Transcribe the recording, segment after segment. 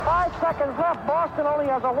seconds left. Boston only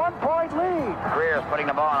has a 1-point lead. Greer's putting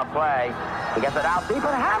the ball on a play. He gets it out deep,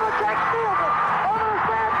 and Havlicek steals it. Over the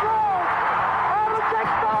stand throw. Havlicek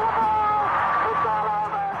stole the ball. It's all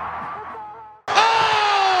over.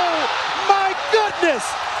 Oh, my goodness!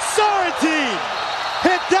 Sorrentine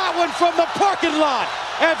hit that one from the parking lot.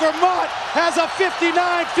 And Vermont has a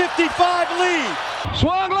 59-55 lead.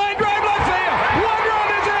 Swung line drive left field. One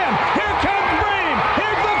run is in. Here comes Breen.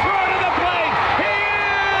 Here's the front of the plate. He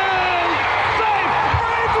is safe.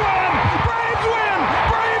 Braves win. Braves win.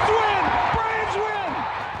 Braves win. Braves win.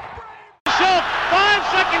 Schultz,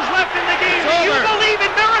 5 seconds left in the game. Do you believe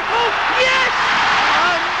in miracles? Yes!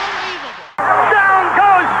 Unbelievable. Down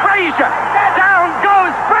goes Frazier. Down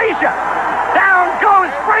goes Frazier. Down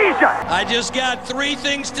goes Frazier. I just got 3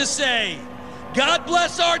 things to say. God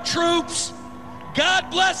bless our troops. God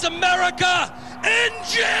bless America. And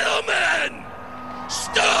gentlemen,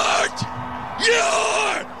 start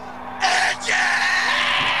your engine!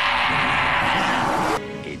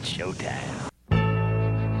 It's showtime.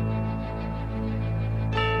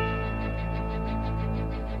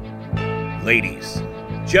 Ladies,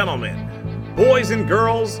 gentlemen, boys and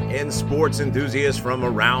girls, and sports enthusiasts from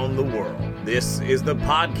around the world. This is the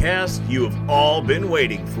podcast you have all been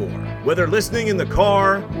waiting for. Whether listening in the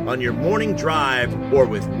car, on your morning drive, or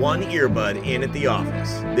with one earbud in at the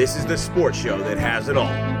office, this is the sports show that has it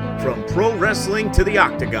all. From pro wrestling to the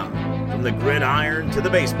octagon, from the gridiron to the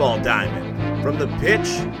baseball diamond, from the pitch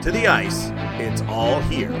to the ice, it's all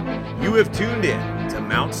here. You have tuned in to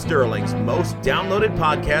Mount Sterling's most downloaded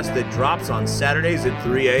podcast that drops on Saturdays at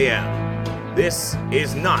 3 a.m. This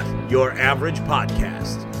is not your average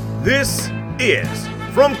podcast. This is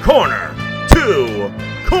From Corner to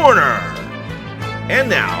Corner. And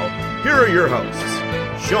now, here are your hosts,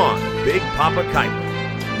 Sean Big Papa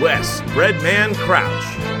Kuiper, Wes Breadman Crouch,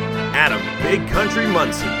 Adam Big Country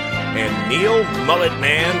Muncie, and Neil Mullet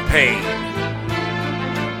Man Payne.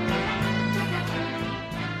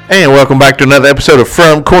 And welcome back to another episode of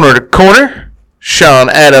From Corner to Corner. Sean,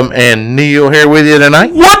 Adam, and Neil here with you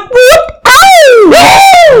tonight. What?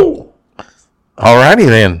 Oh! Alrighty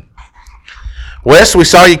then. Wes, we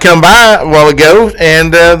saw you come by a while ago,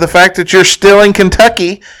 and the fact that you're still in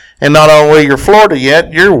Kentucky and not on the way to Florida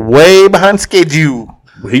yet, you're way behind schedule.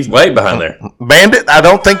 He's way behind there. Bandit, I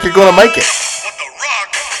don't think you're going to make it.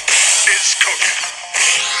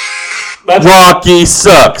 What the Rock is cooking. Rocky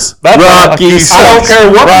sucks. Rocky sucks. I don't care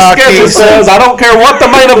what the schedule says. I don't care what the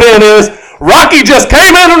main event is. Rocky just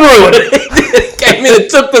came in and ruined it. Came in and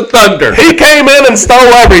took the thunder. He came in and stole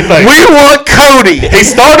everything. We want Cody. He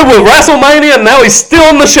started with WrestleMania, and now he's still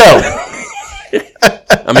in the show.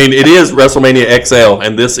 I mean, it is WrestleMania XL,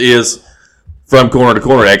 and this is From Corner to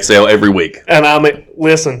Corner XL every week. And I mean,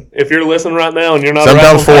 listen, if you're listening right now and you're not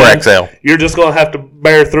sometimes a wrestling 4XL, fan, you're just going to have to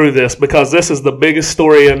bear through this because this is the biggest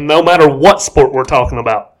story, and no matter what sport we're talking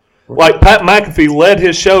about. Like Pat McAfee led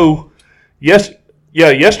his show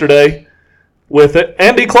yesterday with it,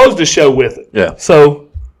 and he closed his show with it. Yeah. So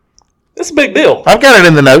it's a big deal. I've got it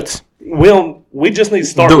in the notes. We just need to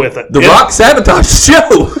start with it. The Rock sabotaged the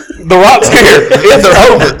show. The Rock's here. It's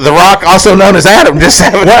over. The Rock, also known as Adam, just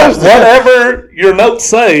sabotaged whatever your notes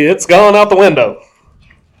say, it's gone out the window.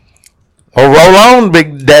 Well, roll on,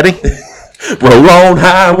 Big Daddy. Roll on,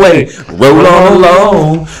 highway. Roll on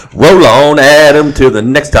along. Roll on, Adam, till the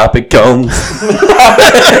next topic comes.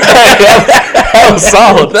 That was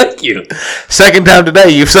solid. Thank you. Second time today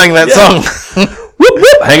you've sang that song. Whoop,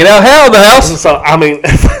 whoop. Hanging out hell in the house. So, I mean,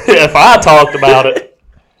 if I talked about it,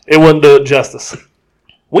 it wouldn't do it justice.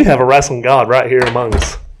 We have a wrestling god right here among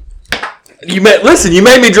us. You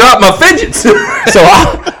made me drop my fidgets. So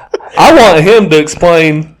I want him to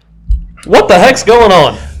explain what the heck's going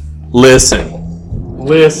on. Listen,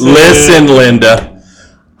 Linda.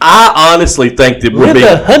 I honestly think that we're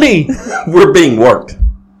being worked.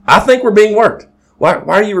 I think we're being worked. Why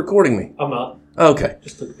are you recording me? I'm not. Okay.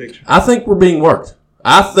 Just took a picture. I think we're being worked.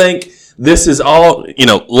 I think this is all,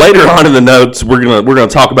 later on in the notes, we're gonna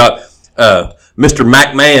talk about Mr.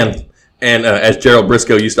 McMahon, and as Gerald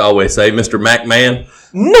Briscoe used to always say, Mr. McMahon.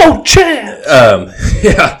 No chance.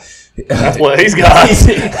 Yeah. That's what he's got.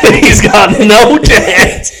 He's got no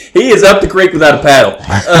chance. He is up the creek without a paddle.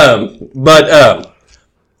 But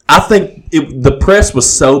I think the press was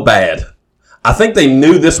so bad. I think they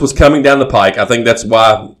knew this was coming down the pike. I think that's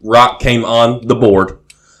why Rock came on the board,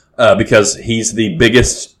 because he's the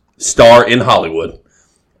biggest star in Hollywood.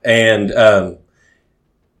 And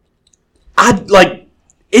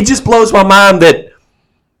it just blows my mind that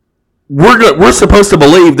we're supposed to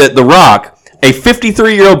believe that The Rock, a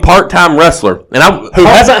 53-year-old part-time wrestler, who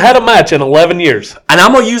hasn't had a match in 11 years. And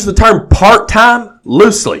I'm going to use the term part-time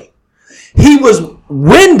loosely. He was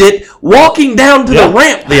winded walking down to the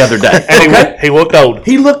ramp the other day. And he looked old.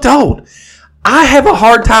 He looked old. I have a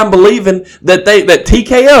hard time believing that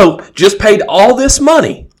TKO just paid all this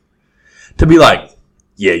money to be like,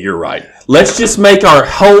 yeah, you're right. Let's just make our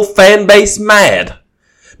whole fan base mad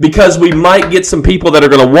because we might get some people that are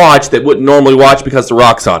going to watch that wouldn't normally watch because The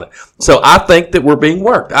Rock's on it. So I think that we're being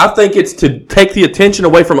worked. I think it's to take the attention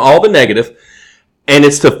away from all the negative, and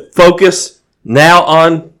it's to focus now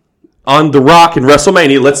on The Rock and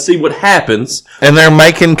WrestleMania. Let's see what happens. And they're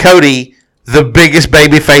making Cody the biggest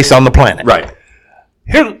baby face on the planet. Right.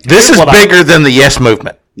 This is bigger than the Yes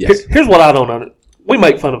movement. Yes. Here's what I don't know. We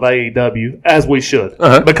make fun of AEW, as we should,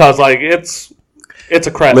 because it's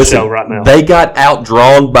a crap show right now. They got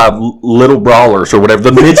outdrawn by Little Brawlers or whatever,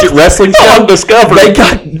 the midget wrestling show. On Discovery. They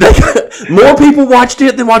got more people watched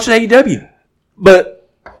it than watched AEW. But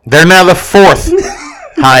they're now the fourth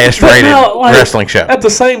highest rated wrestling show. At the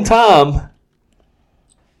same time,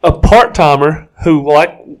 a part-timer who,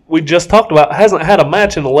 like we just talked about, hasn't had a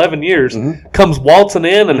match in 11 years, comes waltzing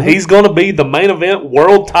in, and he's going to be the main event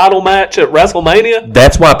world title match at WrestleMania.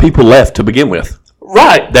 That's why people left to begin with.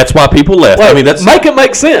 Right. That's why people left. Like, I mean, make it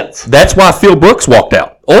make sense. That's why Phil Brooks walked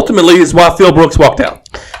out. Ultimately, it's why Phil Brooks walked out.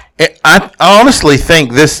 I honestly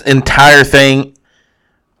think this entire thing,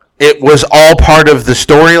 it was all part of the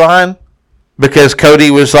storyline because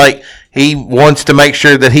Cody was like, he wants to make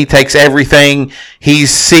sure that he takes everything.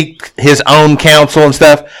 He's seek his own counsel and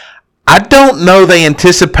stuff. I don't know they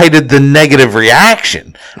anticipated the negative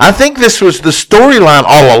reaction. I think this was the storyline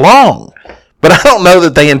all along. But I don't know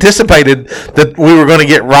that they anticipated that we were going to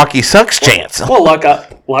get Rocky Sucks chance. Well,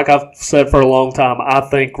 like I've said for a long time, I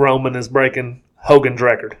think Roman is breaking Hogan's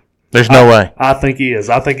record. There's no way. I think he is.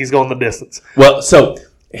 I think he's going the distance. Well, so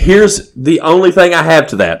here's the only thing I have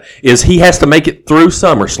to that is he has to make it through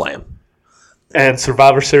SummerSlam. And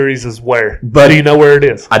Survivor Series is where? But do you know where it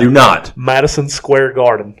is? I do not. Madison Square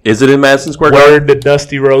Garden. Is it in Madison Square Garden? Where did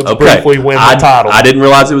Dusty Rhodes briefly win the title? I didn't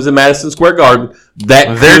realize it was in Madison Square Garden.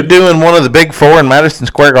 They're doing one of the big four in Madison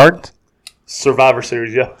Square Garden? Survivor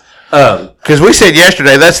Series, yeah. Because we said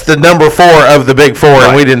yesterday that's the number 4 of the big 4,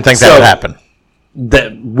 and we didn't think that would happen.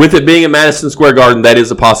 That with it being in Madison Square Garden, that is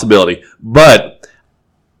a possibility. But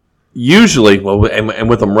usually, and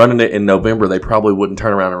with them running it in November, they probably wouldn't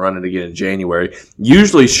turn around and run it again in January.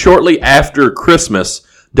 Usually, shortly after Christmas,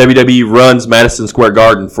 WWE runs Madison Square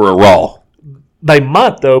Garden for a Raw. They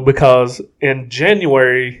might, though, because in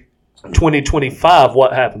January 2025,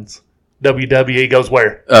 what happens? WWE goes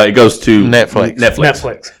where? It goes to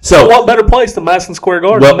Netflix. So what better place than Madison Square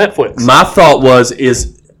Garden than Netflix? My thought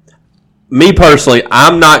is me personally,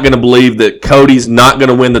 I'm not going to believe that Cody's not going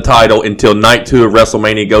to win the title until night 2 of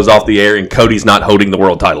WrestleMania goes off the air and Cody's not holding the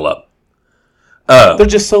world title up.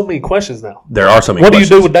 There's just so many questions now. There are so many questions. What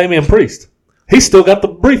do you do with Damian Priest? He's still got the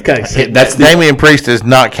briefcase. Damian Priest is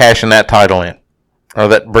not cashing that title in. Or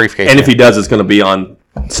that briefcase. And if he does, it's going to be on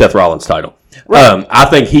Seth Rollins' title. Right. I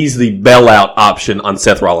think he's the bailout option on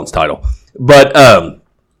Seth Rollins' title. But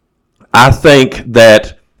I think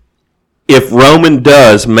that if Roman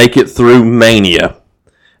does make it through Mania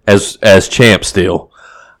as champ still,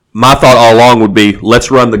 my thought all along would be,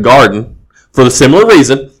 let's run the Garden for the similar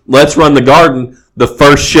reason. Let's run the Garden the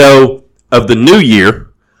first show of the new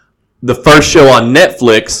year, the first show on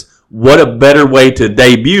Netflix. What a better way to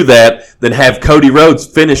debut that than have Cody Rhodes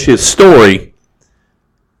finish his story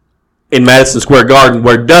in Madison Square Garden,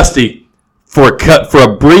 where Dusty, for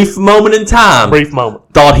a brief moment in time,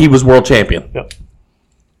 thought he was world champion. Yep.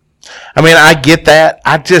 I mean, I get that.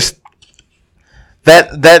 I just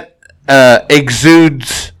that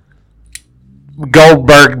exudes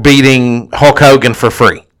Goldberg beating Hulk Hogan for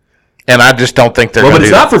free. And I just don't think they're going to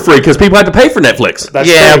do that. But it's not for free because people have to pay for Netflix. But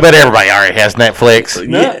everybody already has Netflix.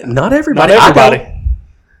 Not everybody. Not everybody.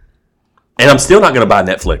 And I'm still not going to buy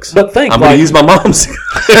Netflix. But I'm going to use my mom's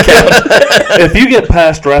account. If you get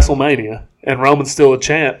past WrestleMania and Roman's still a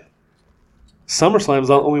champ, SummerSlam's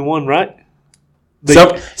the only one, right?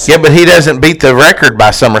 Yeah, but he doesn't beat the record by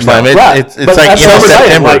SummerSlam. Right. It's like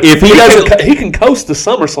September. Like, if he can coast to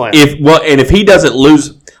SummerSlam. If he doesn't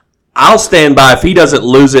lose, I'll stand by if he doesn't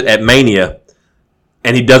lose it at Mania,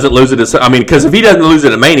 and he doesn't lose it at. Because if he doesn't lose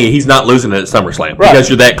it at Mania, he's not losing it at SummerSlam because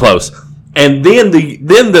you're that close. And then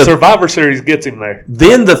the Survivor Series gets him there.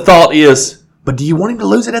 Then the thought is, but do you want him to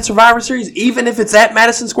lose it at Survivor Series, even if it's at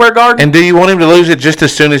Madison Square Garden? And do you want him to lose it just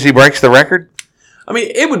as soon as he breaks the record?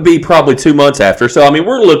 It would be probably 2 months after. So,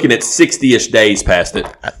 we're looking at 60-ish days past it.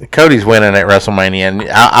 Cody's winning at WrestleMania, and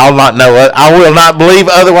I'll not know. I will not believe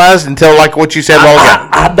otherwise until, like what you said,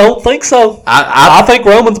 I don't think so. I think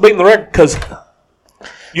Roman's beating the record because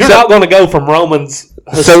you're not going to go from Roman's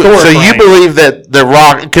So you reign. believe that The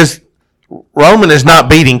Rock, because Roman is not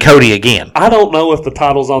beating Cody again. I don't know if the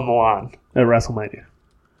title's on the line at WrestleMania.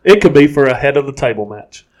 It could be for a head of the table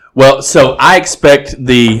match. Well, so I expect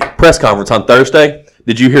the press conference on Thursday.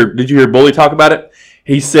 Did you hear Bully talk about it?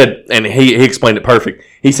 He said, and he explained it perfect.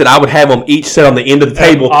 He said I would have them each sit on the end of the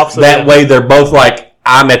table. That way, they're both like,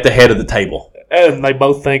 I'm at the head of the table, and they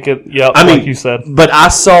both think it. Yep, like you said. But I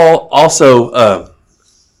saw also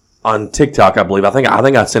on TikTok, I believe. I think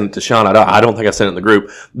I sent it to Sean. I don't think I sent it in the group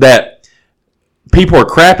that people are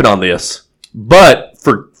crapping on this, but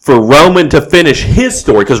for Roman to finish his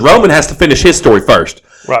story, because Roman has to finish his story first.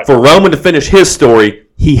 Right. For Roman to finish his story,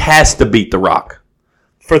 he has to beat The Rock.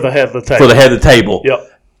 For the head of the table.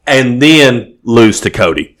 Yep. And then lose to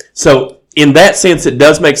Cody. So in that sense, it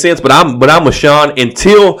does make sense. But I'm with Sean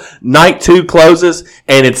until night 2 closes,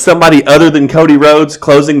 and it's somebody other than Cody Rhodes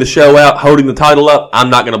closing the show out, holding the title up. I'm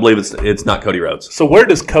not going to believe it's not Cody Rhodes. So where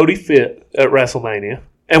does Cody fit at WrestleMania,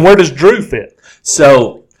 and where does Drew fit?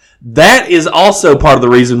 So that is also part of the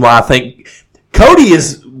reason why I think Cody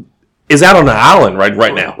is out on an island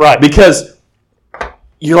right now. Right. Because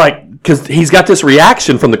you're like, because he's got this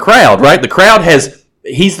reaction from the crowd, right? The crowd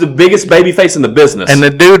he's the biggest babyface in the business. And the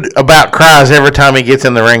dude about cries every time he gets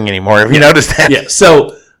in the ring anymore. Have you noticed that? Yeah.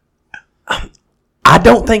 So I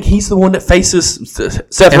don't think he's the one that faces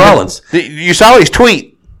Seth Rollins. You saw his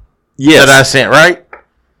tweet that I sent, right?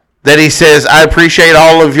 That he says, I appreciate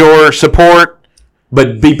all of your support.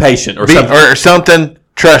 But be patient or something.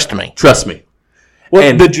 Trust me. Trust me.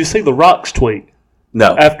 Well, did you see The Rock's tweet?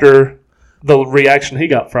 No. After the reaction he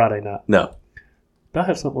got Friday night. No. Do I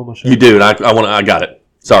have something on my show? You do, and I got it.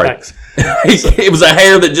 Sorry. Thanks. It was a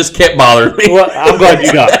hair that just kept bothering me. Well, I'm glad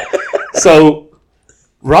you got it. So,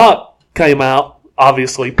 Rock came out.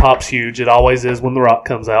 Obviously, pop's huge. It always is when The Rock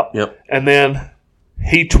comes out. Yep. And then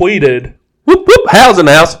he tweeted, "Whoop whoop, how's in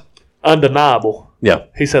the house? Undeniable." Yeah.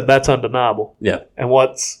 He said that's undeniable. Yeah. And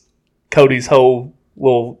what's Cody's whole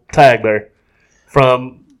little tag there?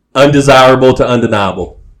 From undesirable to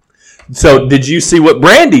undeniable. So, did you see what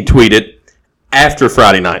Brandy tweeted after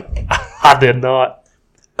Friday night? I did not.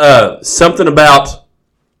 Something about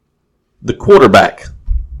the quarterback.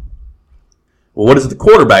 Well, what does the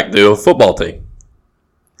quarterback do? A football team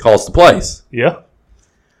calls the plays. Yeah.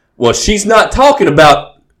 Well, she's not talking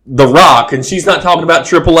about The Rock, and she's not talking about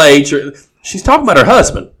Triple H. She's talking about her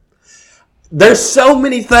husband. There's so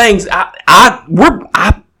many things.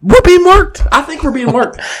 We're being worked. I think we're being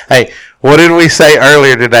worked. Hey, what did we say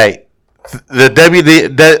earlier today? The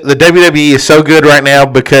WWE is so good right now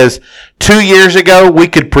because 2 years ago we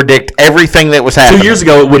could predict everything that was happening. 2 years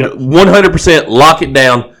ago it would 100% lock it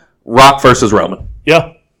down. Rock versus Roman.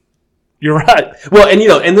 Yeah, you're right. Well,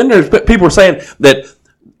 and then there's people are saying that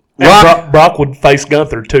Brock would face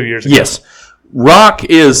Gunther 2 years ago. Yes, Rock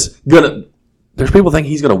is gonna. There's people think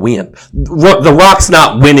he's going to win. The Rock's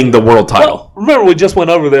not winning the world title. Well, remember, we just went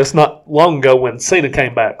over this not long ago when Cena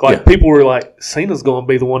came back. People were like, Cena's going to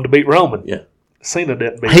be the one to beat Roman. Yeah. Cena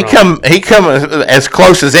didn't beat Roman. He come as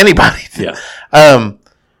close as anybody. Yeah. And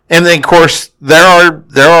then, of course,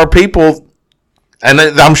 there are people, and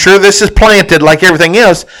I'm sure this is planted like everything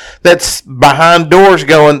else, that's behind doors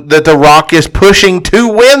going that The Rock is pushing to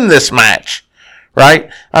win this match, right?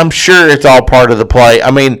 I'm sure it's all part of the play.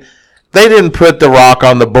 I mean, they didn't put The Rock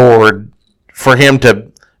on the board for him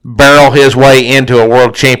to barrel his way into a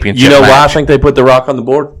world championship. You know match. why I think they put The Rock on the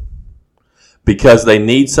board? Because they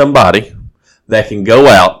need somebody that can go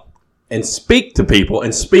out and speak to people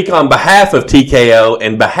and speak on behalf of TKO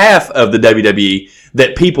and behalf of the WWE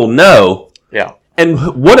that people know. Yeah. And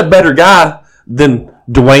what a better guy than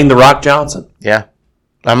Dwayne The Rock Johnson? Yeah.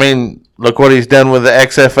 I mean, look what he's done with the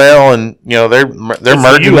XFL, and they're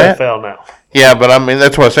merging the UFL that. now. Yeah, but I mean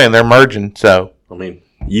that's what I'm saying. They're merging. So I mean,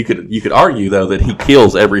 you could argue though that he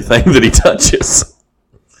kills everything that he touches.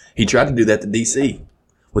 He tried to do that to DC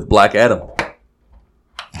with Black Adam.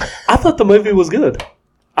 I thought the movie was good.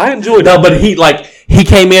 I enjoyed it. No, but he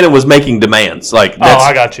came in and was making demands. I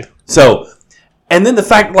got you. So, and then the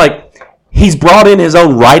fact he's brought in his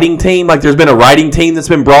own writing team. There's been a writing team that's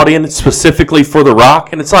been brought in specifically for The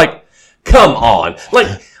Rock, and it's like, come on,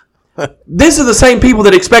 This is the same people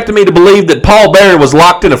that expected me to believe that Paul Bearer was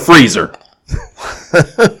locked in a freezer.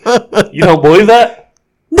 You don't believe that?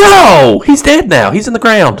 No! He's dead now. He's in the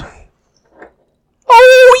ground.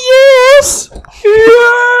 Oh, yes!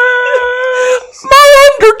 Yes!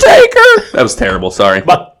 My Undertaker! That was terrible, sorry.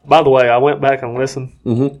 By the way, I went back and listened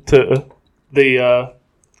to the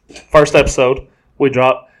first episode we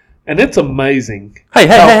dropped, and it's amazing.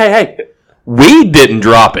 Hey. We didn't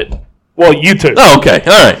drop it. Well, you two. Oh, okay.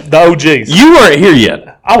 All right. The OGs. You weren't here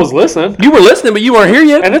yet. I was listening. You were listening, but you weren't here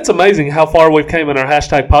yet. And it's amazing how far we've came in our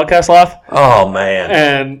hashtag podcast life. Oh, man.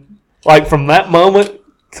 And, like, from that moment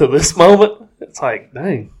to this moment, it's like,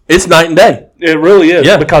 dang. It's night and day. It really is.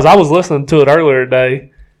 Yeah. Because I was listening to it earlier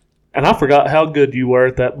today, and I forgot how good you were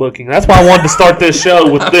at that booking. That's why I wanted to start this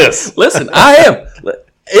show with this. Listen, I am.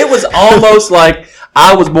 It was almost like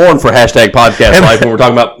I was born for hashtag podcast life when we're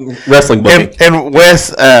talking about wrestling booking. And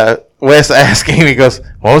Wes asked him, he goes,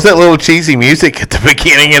 what was that little cheesy music at the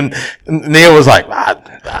beginning? And Neil was like,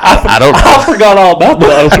 I don't know. I forgot all about the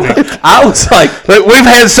opening. I was like, we've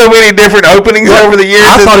had so many different openings over the years.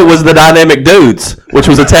 I thought it was the Dynamic Dudes, which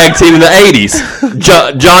was a tag team in the 80s.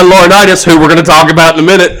 John Laurinaitis, who we're going to talk about in a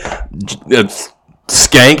minute,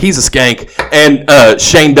 skank, he's a skank, and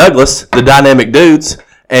Shane Douglas, the Dynamic Dudes.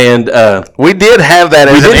 And we did have that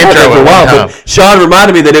as an intro for a while, but Sean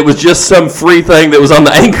reminded me that it was just some free thing that was on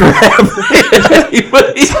the Anchor app.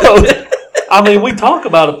 So, I mean, we talk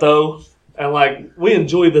about it, though, and, like, we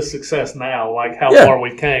enjoy the success now, like how far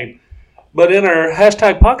we came. But in our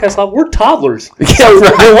hashtag podcast life, we're toddlers. Yeah,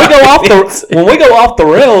 right. When we go off the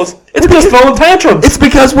rails, we're just throwing tantrums. It's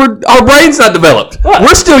because our brain's not developed. What?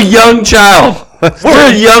 We're still young child.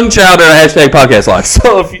 We're a young child in our hashtag podcast life.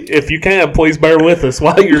 So if you can, please bear with us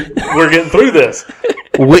while we're getting through this.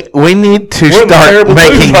 We need to start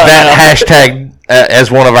making that hashtag as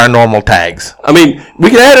one of our normal tags. I mean, we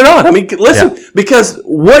can add it on. I mean, listen, because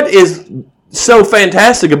what is so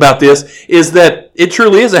fantastic about this is that it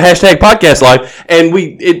truly is a hashtag podcast life, and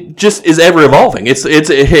it just is ever evolving. It's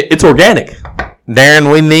organic.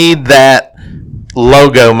 Darren, we need that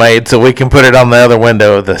logo made so we can put it on the other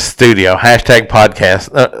window of the studio. Hashtag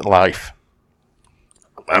podcast life.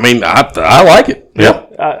 I mean, I like it.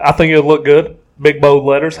 Yep. I think it'll look good. Big bold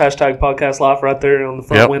letters, hashtag podcast life right there on the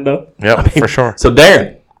front window. Yep, for sure. So,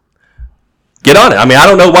 Darren, get on it. I mean, I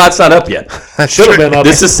don't know why it's not up yet. Should have been up.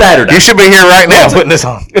 This is Saturday. You should be here right now putting this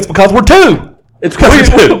on. It's because we're two. It's because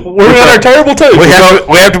we're two. We're in our terrible two. We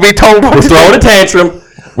have to be told. We're throwing a tantrum.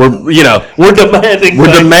 We're demanding.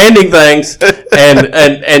 We're demanding things, and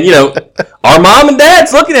our mom and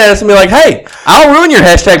dad's looking at us and be like, "Hey, I'll ruin your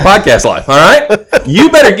hashtag podcast life. All right, you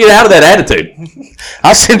better get out of that attitude.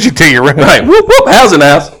 I'll send you to your room. Right, whoop whoop, house and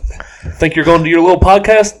house. Think you're going to your little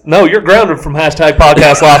podcast? No, you're grounded from hashtag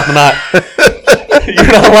podcast life tonight.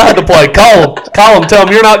 You're not allowed to play. Call them. Tell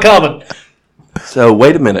them you're not coming. So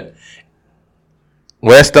wait a minute.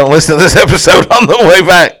 Wes, don't listen to this episode on the way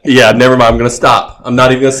back. Yeah, never mind. I'm going to stop. I'm not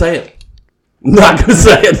even going to say it. I'm not going to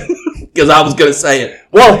say it because I was going to say it.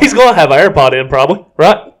 Well, he's going to have an AirPod in probably,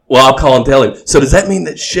 right? Well, I'll call and tell him. So does that mean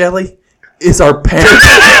that Shelly is our parent?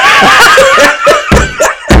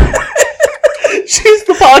 She's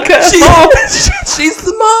the podcast mom. She's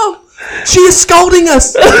the mom. She is scolding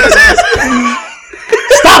us.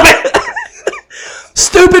 Stop it.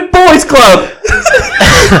 Stupid Boys Club.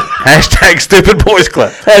 Hashtag Stupid Boys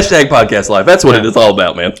Club. Hashtag podcast life. That's what it is all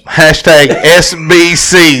about, man. Hashtag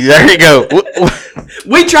SBC. There you go.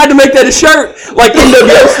 We tried to make that a shirt, like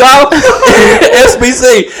NWO style.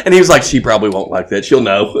 SBC. And he was like, she probably won't like that. She'll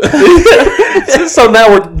know. So now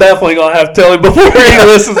we're definitely going to have to tell him before he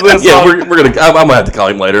listens to this. Yeah, I'm going to have to call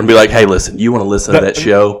him later and be like, hey, listen, you want to listen to that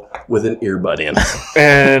show with an earbud in.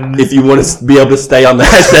 And if you want to be able to stay on the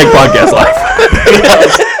hashtag podcast life.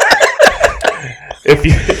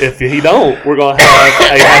 If he don't, we're going to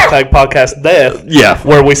have a hashtag podcast death. Yeah.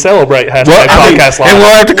 Where we celebrate hashtag podcast life. And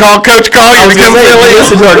we'll have to call Coach Collier to come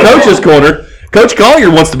listen to our coach's corner. Coach Collier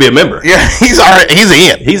wants to be a member. Yeah, he's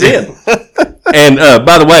in. He's in. And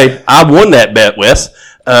by the way, I won that bet, Wes,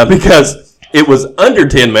 because it was under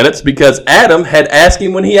 10 minutes because Adam had asked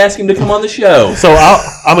him when he asked him to come on the show. So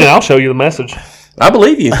I'll show you the message. I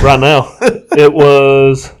believe you. Right now. It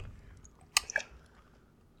was,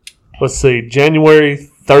 let's see, January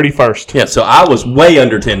 31st. Yeah, so I was way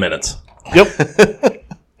under 10 minutes. Yep.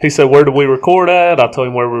 He said, where do we record at? I told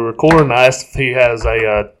him where we record, and I asked if he has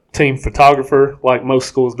a team photographer like most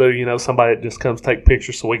schools do, somebody that just comes take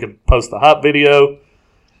pictures so we could post the hot video.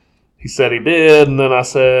 He said he did, and then I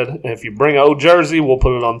said, if you bring an old jersey, we'll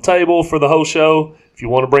put it on the table for the whole show. If you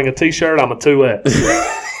want to bring a T-shirt, I'm a 2X.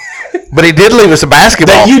 But he did leave us a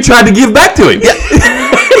basketball. That you tried to give back to him. Yeah.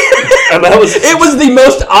 And it was the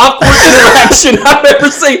most awkward interaction I've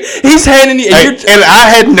ever seen. He's handing you... And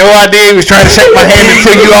I had no idea he was trying to shake my hand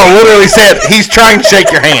until you all literally said, he's trying to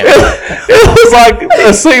shake your hand. It was like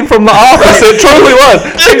a scene from The Office. It truly was.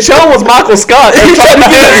 And Sean was Michael Scott. He's trying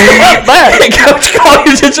to get it back. Coach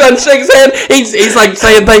Collier's just trying to shake his hand. He's like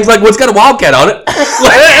saying things like, well, it's got a wildcat on it.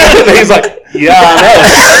 And he's like, yeah, I know.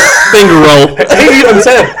 Finger roll. He even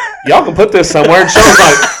said, y'all can put this somewhere. And Sean's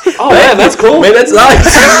like, Oh, man, that's cool. Man, that's nice.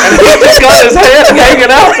 He just got his head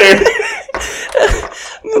hanging out there.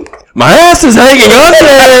 My ass is hanging on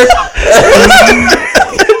there.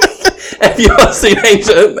 Have you all seen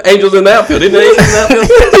Angels in the Outfield? Isn't it Angels in the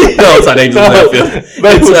Outfield? No, it's not Angels in the Outfield.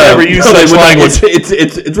 It's never used such language.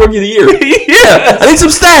 It's Rookie of the Year. Yeah. I need some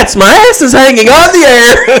stats. My ass is hanging on the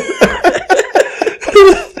air.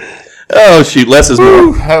 Oh, shoot. Less is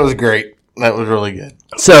more. That was great. That was really good.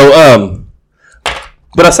 So,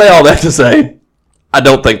 but I say all that to say, I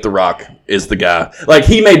don't think The Rock is the guy. Like,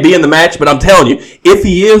 he may be in the match, but I'm telling you, if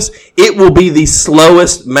he is, it will be the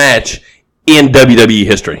slowest match in WWE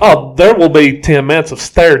history. Oh, there will be 10 minutes of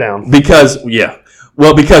stare down. Because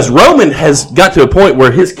Roman has got to a point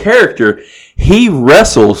where his character, he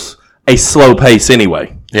wrestles a slow pace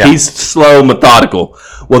anyway. Yeah. He's slow, methodical.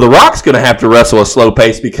 Well, The Rock's going to have to wrestle a slow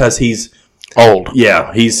pace because he's old.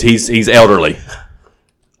 Yeah, he's elderly.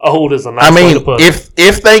 Old is a nice way to put it.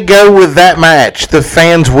 If they go with that match, the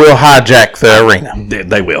fans will hijack the arena.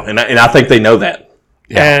 They will, and I think they know that.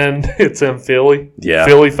 Yeah. And it's in Philly. Yeah.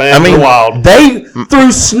 Philly fans are wild. They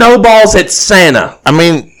threw snowballs at Santa. I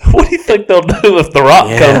mean, what do you think they'll do if The Rock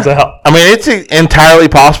comes out? I mean, it's entirely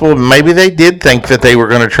possible. Maybe they did think that they were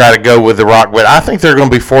going to try to go with The Rock, but I think they're going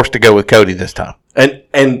to be forced to go with Cody this time.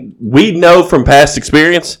 And we know from past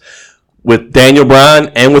experience with Daniel Bryan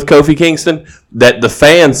and with Kofi Kingston that the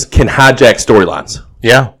fans can hijack storylines.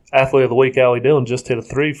 Yeah. Athlete of the Week, Allie Dillon, just hit a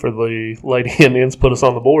 3 for the Lady Indians, put us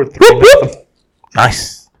on the board 3-0.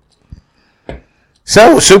 Nice.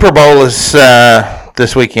 So, Super Bowl is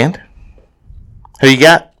this weekend. Who you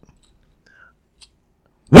got?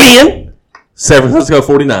 Win! San Francisco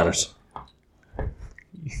 49ers.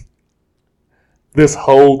 This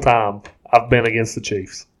whole time, I've been against the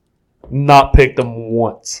Chiefs. Not picked them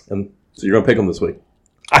once. And so you're going to pick them this week?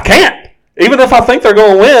 I can't. Even if I think they're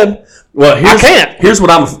going to win, I can't. Here's what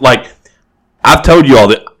I'm like. I've told you all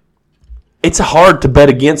that it's hard to bet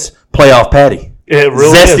against playoff Patty. It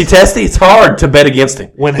really zesty is. Testy, it's hard to bet against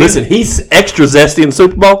him. Listen, he's extra zesty in the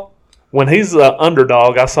Super Bowl. When he's an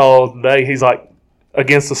underdog, I saw today, he's like,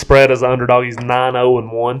 against the spread as an underdog, he's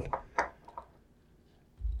 9-0-1.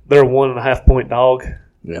 They're a 1.5 point dog.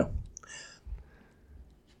 Yeah.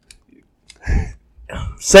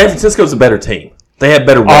 San Francisco's a better team. They have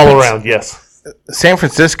better weapons. All around, yes. San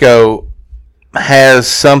Francisco has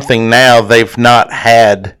something now they've not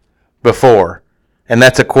had before, and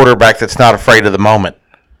that's a quarterback that's not afraid of the moment.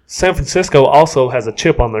 San Francisco also has a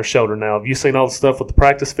chip on their shoulder now. Have you seen all the stuff with the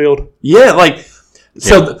practice field? Yeah,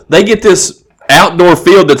 they get this outdoor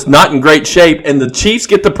field that's not in great shape, and the Chiefs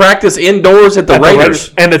get to practice indoors at the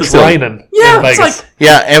Raiders. And it's raining. Yeah, in Vegas.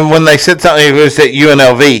 And when they said something, it was at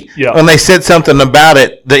UNLV. Yeah. When they said something about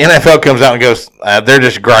it, the NFL comes out and goes, they're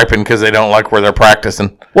just griping because they don't like where they're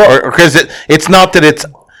practicing. Well, because it's not that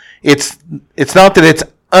it's not that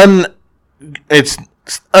it's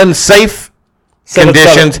unsafe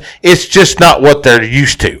conditions. It's just not what they're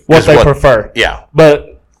used to. What they prefer. Yeah.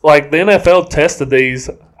 But like the NFL tested these.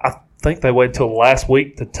 I think they waited till last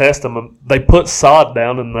week to test them. And they put sod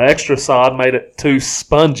down, and the extra sod made it too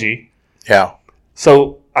spongy. Yeah.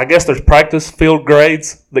 So I guess there's practice field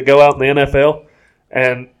grades that go out in the NFL,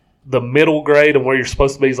 and the middle grade and where you're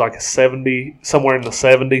supposed to be is like a 70, somewhere in the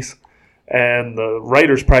 70s. And the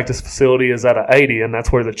Raiders practice facility is at an 80, and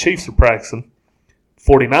that's where the Chiefs are practicing.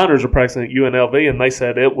 49ers are practicing at UNLV, and they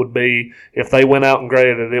said it would be, if they went out and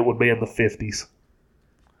graded it, it would be in the 50s.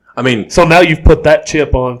 I mean, so now you've put that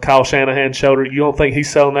chip on Kyle Shanahan's shoulder. You don't think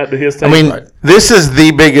he's selling that to his team? I mean, this is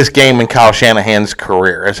the biggest game in Kyle Shanahan's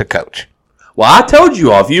career as a coach. Well, I told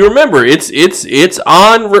you all. If you remember, it's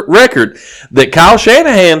on record that Kyle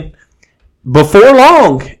Shanahan, before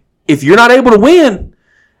long, if you're not able to win,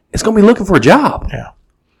 it's going to be looking for a job. Yeah,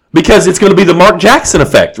 because it's going to be the Mark Jackson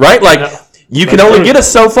effect, right? Like you can only get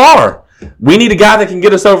us so far. We need a guy that can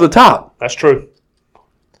get us over the top. That's true.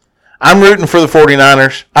 I'm rooting for the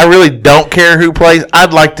 49ers. I really don't care who plays.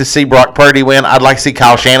 I'd like to see Brock Purdy win. I'd like to see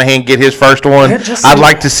Kyle Shanahan get his first one. I'd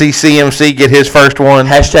like to see CMC get his first one.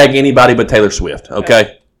 Hashtag anybody but Taylor Swift,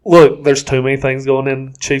 okay? Look, there's too many things going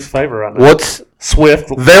in Chiefs' favor right now. What's Swift?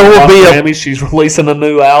 There will be Grammy. She's releasing a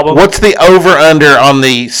new album. What's the over/under on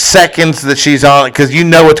the seconds that she's on? Because you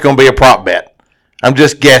know it's going to be a prop bet. I'm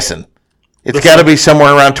just guessing. It's got to be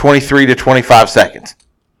somewhere around 23 to 25 seconds.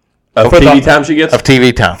 Of TV time she gets? Of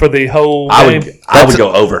TV time. For the whole game? I would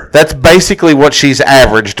go over. That's basically what she's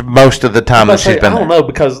averaged most of the time that she's been there. I don't know,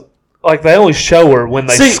 because like they only show her when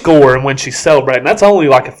they score and when she's celebrating. That's only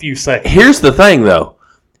like a few seconds. Here's the thing, though.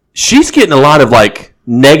 She's getting a lot of like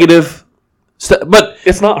negative stuff. But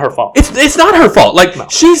It's not her fault. It's not her fault. Like,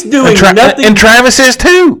 she's doing nothing. And Travis is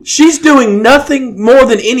too. She's doing nothing more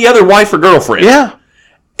than any other wife or girlfriend. Yeah.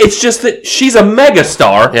 It's just that she's a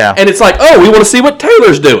megastar. Yeah. And it's like, oh, we want to see what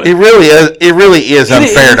Taylor's doing. It really is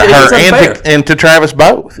unfair to her and to Travis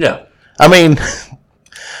both. Yeah. I mean,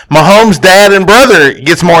 Mahomes' dad and brother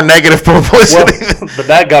gets more negative publicity. Well, but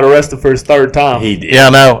that got arrested for his third time. He did. Yeah, I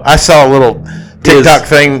know. I saw a little TikTok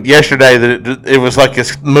thing yesterday that it was like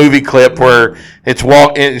this movie clip where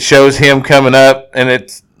it shows him coming up and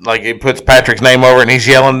it's like it puts Patrick's name over and he's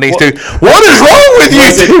yelling at these two. What is wrong with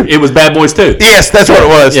you two? It was Bad Boys 2. Yes, that's what it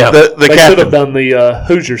was. Yeah. The they captain. should have done the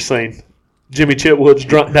Hoosier scene. Jimmy Chitwood's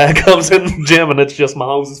drunk dad comes in the gym and it's just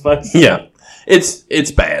Mahomes' face. Yeah.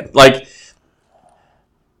 It's bad. Like,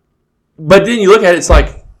 but then you look at it, it's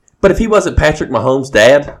like, but if he wasn't Patrick Mahomes'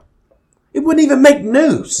 dad, it wouldn't even make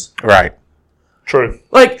news. Right. True.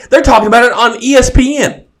 Like, they're talking about it on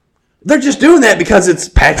ESPN. They're just doing that because it's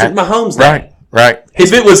Patrick Mahomes' dad. Right.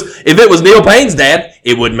 If it was Neil Payne's dad,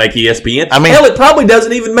 it wouldn't make ESPN. I mean, hell, it probably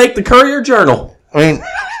doesn't even make the Courier Journal. I mean,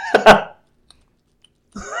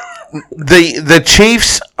 the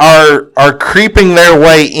Chiefs are creeping their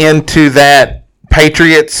way into that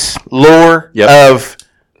Patriots lore of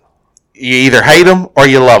you either hate them or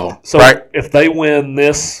you love them. So right? If they win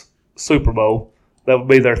this Super Bowl, that would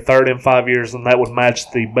be their third in 5 years, and that would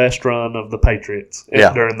match the best run of the Patriots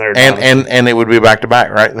during their time. And it would be back to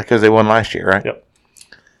back, right? Because they won last year, right? Yep.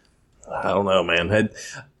 I don't know, man.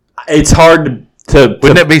 It's hard to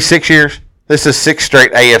wouldn't it be 6 years? This is 6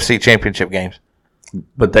 straight AFC Championship games.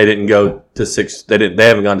 But they didn't go to 6. They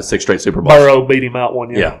haven't gone to 6 straight Super Bowls. Burrow beat him out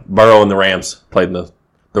 1 year. Yeah, Burrow and the Rams played in the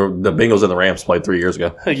Bengals and the Rams played 3 years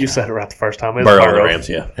ago. You said it right the first time. Burrow and the Rams,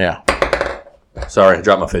 yeah. Yeah. Sorry, I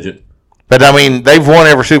dropped my fidget. But, I mean, they've won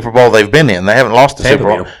every Super Bowl they've been in. They haven't lost a Super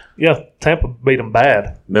Bowl. Yeah, Tampa beat them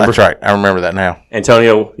bad. That's right. I remember that now.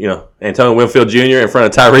 Antonio Winfield Jr. in front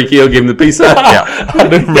of Tyreek Hill giving the peace out. Yeah. I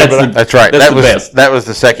do remember that. That's right. That's the best. That was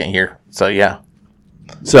the second year. So, yeah.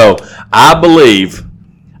 So, I believe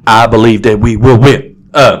that we will win.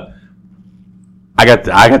 I got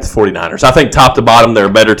the 49ers. I think top to bottom they're a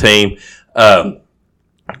better team. I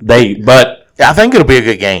think it'll be a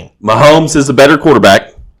good game. Mahomes is the better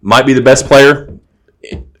quarterback. Might be the best player.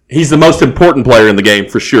 He's the most important player in the game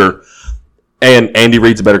for sure. And Andy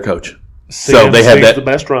Reid's a better coach. So they have that. The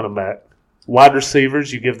best running back. Wide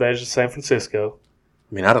receivers, you give the edge to San Francisco.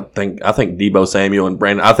 I mean, I think Debo Samuel and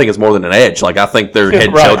Brandon. I think it's more than an edge. Like I think they're head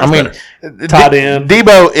and shoulders better. Tight end.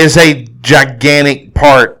 Debo is a gigantic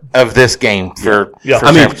part of this game for San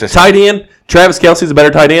Francisco. Tight end. Travis Kelce's a better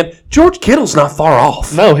tight end. George Kittle's not far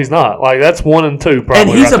off. No, he's not. Like that's 1 and 2 probably. And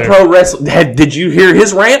he's a pro wrestler. Did you hear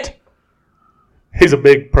his rant? He's a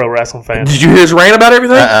big pro wrestling fan. Did you hear his rant about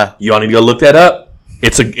everything? You all need to go look that up.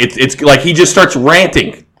 It's like he just starts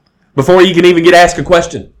ranting before you can even get asked a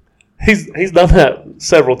question. He's done that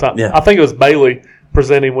several times. Yeah. I think it was Bailey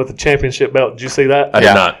presenting with the championship belt. Did you see that? I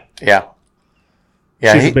did not. Yeah.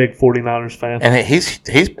 Yeah, he's a big 49ers fan. And he's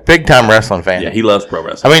big time wrestling fan. Yeah, he loves pro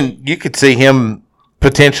wrestling. I mean, you could see him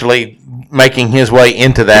potentially making his way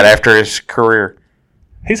into that after his career.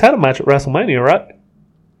 He's had a match at WrestleMania, right?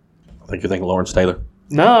 I think you're thinking Lawrence Taylor.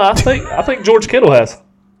 No, I think George Kittle has.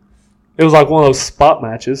 It was like one of those spot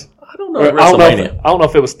matches. I don't know. WrestleMania. I don't know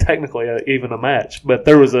if it was technically even a match, but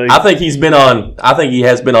there was a. I think he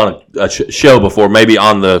has been on a show before, maybe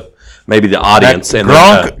on the audience. And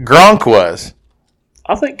Gronk was.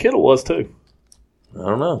 I think Kittle was too. I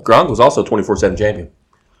don't know. Gronk was also 24/7 champion.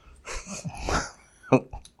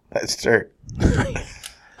 That's true.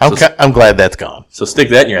 I'm glad that's gone. So stick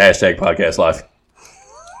that in your hashtag podcast life.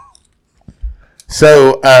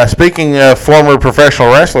 So speaking of former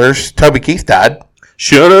professional wrestlers, Toby Keith died.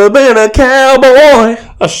 Should have been a cowboy.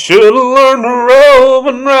 I should have learned to rope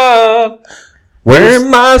and ride. Wearing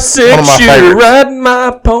my 6-shooter, riding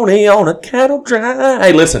my pony on a cattle drive.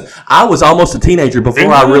 Hey, listen, I was almost a teenager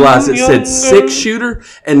before I realized it said 6-shooter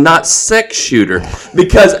and not sex shooter.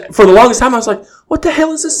 Because for the longest time I was like, what the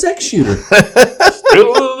hell is a sex shooter?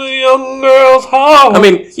 Still the young girl's heart. I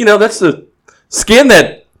mean, that's the skin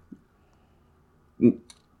that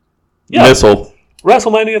missile.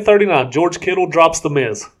 WrestleMania 39, George Kittle drops the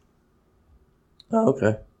Miz. Oh,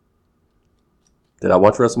 okay. Did I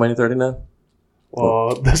watch WrestleMania 39?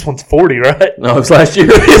 Well, this one's 40, right? No, it was last year.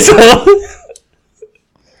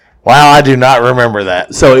 Wow, I do not remember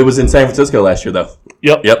that. So it was in San Francisco last year, though.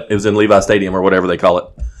 Yep. It was in Levi Stadium or whatever they call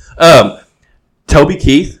it. Toby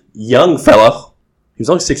Keith, young fella. He was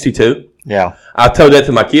only 62. Yeah. I told that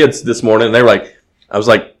to my kids this morning, and they were like, I was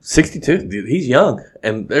like, 62? Dude, he's young.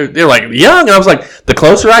 And they're like, young? And I was like, the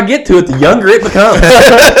closer I get to it, the younger it becomes.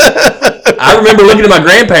 I remember looking at my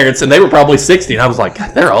grandparents, and they were probably 60, and I was like,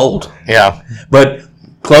 God, they're old. Yeah. But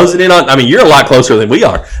closing in on, I mean, you're a lot closer than we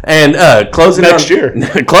are. And closing next in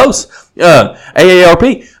year. Close.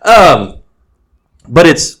 AARP. But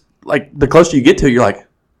it's like the closer you get to it, you're like,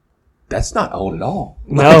 that's not old at all.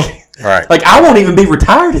 No. Right. Like, I won't even be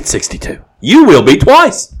retired at 62. You will be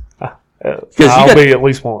twice. I'll be at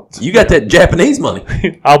least once. You got that Japanese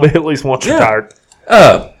money. I'll be at least once retired.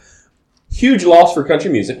 Huge loss for country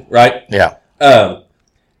music, right? Yeah.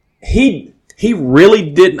 He really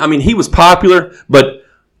didn't. I mean, he was popular, but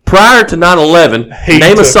prior to 9/11,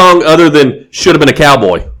 name a song other than "Should Have Been a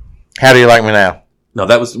Cowboy." How Do You Like Me Now? No,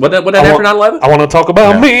 that was what after 9/11. I want to talk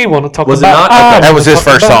about me. Want to talk Was about it not? Okay. That was his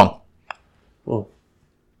first song. Well,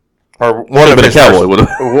 or one of his cowboy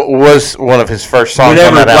was one of his first songs.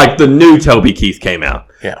 Whenever on that like album. the new Toby Keith came out,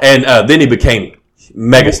 Yeah. and then he became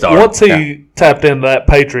megastar. Once he tapped into that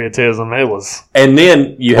patriotism, it was. And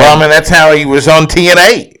then you Well, had, I mean, that's how he was on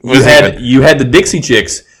TNA. you had the Dixie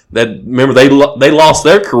Chicks that, remember, they lost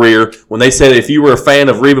their career when they said if you were a fan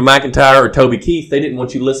of Reba McEntire or Toby Keith, they didn't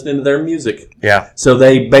want you listening to their music. Yeah. So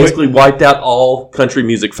they basically wiped out all country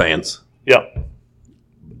music fans. Yep.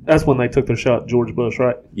 That's when they took their shot at George Bush,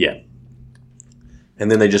 right? Yeah. And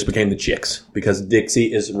then they just became the Chicks because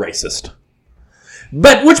Dixie is racist.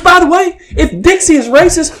 But, which, by the way, if Dixie is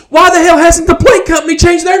racist, why the hell hasn't the plate company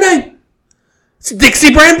changed their name? It's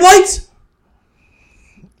Dixie brand plates.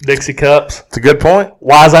 Dixie Cups. It's a good point.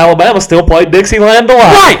 Why is Alabama still play Dixieland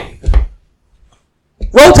Delight? Right.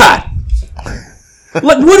 Roll Tide.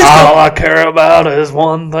 What is All I care about is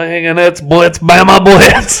one thing, and it's Blitz, Bama,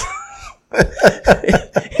 Blitz.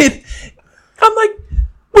 I'm like,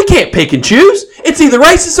 we can't pick and choose. It's either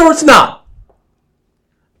racist or it's not.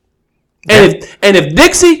 And if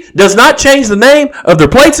Dixie does not change the name of their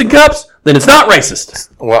plates and cups, then it's not racist.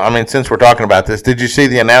 Well, I mean, since we're talking about this, did you see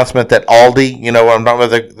the announcement that Aldi, you know what I'm talking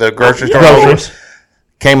about, the grocery store, Grocers.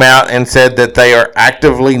 came out and said that they are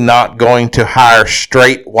actively not going to hire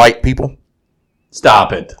straight white people?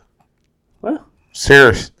 Stop it. Well,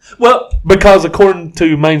 Serious. Well, because according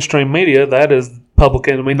to mainstream media, that is public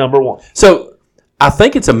enemy number one. so I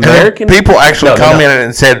think it's American. People actually commented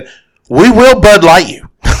and said, "We will Bud Light you."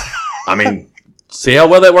 I mean, see how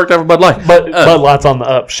well that worked out for Bud Light. But Bud Light's on the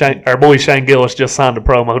up. Our boy Shane Gillis just signed a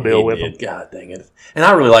promo deal with him. God dang it! And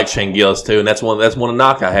I really like Shane Gillis too, and that's one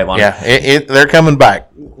knock I have on him. Yeah, they're coming back.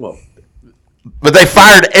 Well, But they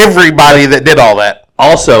fired everybody that did all that.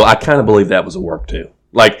 also, I kind of believe that was a work too.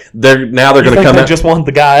 Like they're going to come They out. just wanted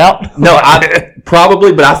the guy out. No, I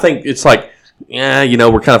probably, but I think it's like, yeah,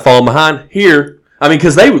 we're kind of falling behind here. I mean,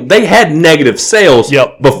 because they had negative sales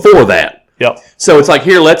before that. Yep. So it's like,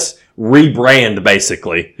 here, let's rebrand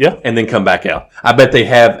basically. Yeah. And then come back out. I bet they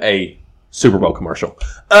have a Super Bowl commercial.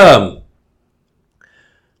 Where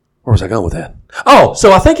was I going with that? Oh,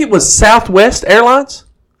 so I think it was Southwest Airlines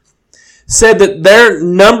said that their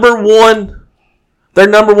number one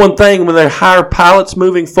thing when they hire pilots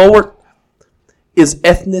moving forward is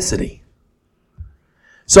ethnicity.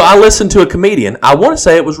 So I listened to a comedian. I want to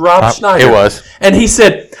say it was Rob Schneider. It was. And he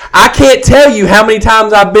said, I can't tell you how many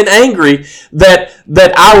times I've been angry that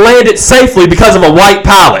I landed safely because of a white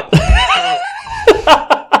pilot.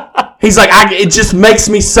 He's like, it just makes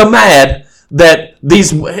me so mad that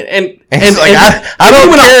these I don't care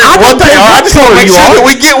what they are. I just want to make sure that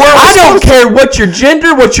we get where I don't care what your gender,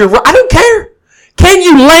 I don't care. Can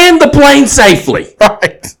you land the plane safely?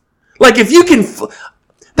 Right. Like if you can,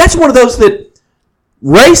 that's one of those that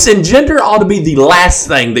race and gender ought to be the last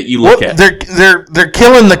thing that you look at. They're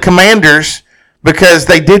killing the commanders because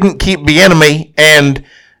they didn't keep the enemy and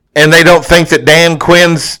they don't think that Dan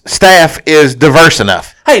Quinn's staff is diverse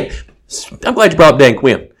enough. Hey, I'm glad you brought up Dan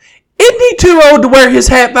Quinn. Isn't he too old to wear his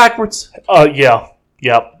hat backwards? Yeah.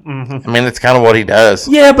 Yep. Mm-hmm. I mean, it's kind of what he does.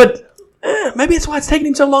 Yeah, but maybe that's why it's taking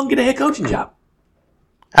him so long to get a head coaching job.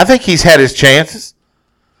 I think he's had his chances.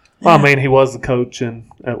 Well, I mean, he was the coach in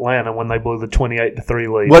Atlanta when they blew the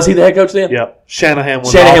 28-3 lead. Was he the head coach then? Yep. Shanahan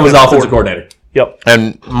was offensive coordinator. Yep.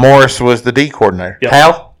 And Morris was the D coordinator. Yep.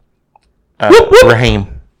 Hal?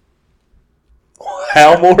 Raheem.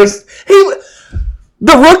 Hal Morris?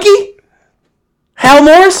 The rookie? Hal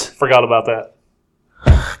Morris? Forgot about that.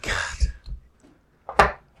 Oh,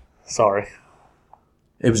 God. Sorry.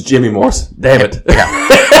 It was Jimmy Morris. Damn it. Yeah.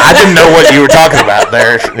 I didn't know what you were talking about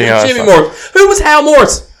there. Jimmy Morris. Who was Hal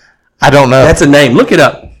Morris? I don't know. That's a name. Look it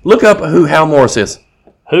up. Look up who Hal Morris is.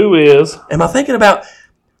 Who is? Am I thinking about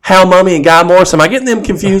Hal Mummy and Guy Morris? Am I getting them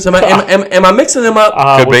confused? Am I mixing them up?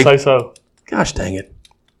 I would say so. Gosh dang it.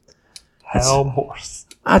 Hal Morris.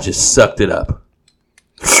 I just sucked it up.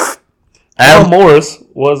 Hal Morris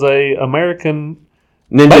was a American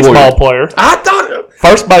baseball player. I thought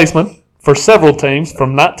First baseman for several teams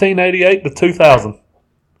from 1988 to 2000.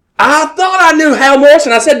 I thought I knew Hal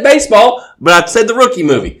Morrison. I said baseball, but I said the Rookie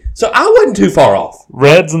movie. So I wasn't too far off.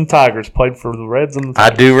 Reds and Tigers, played for the Reds and the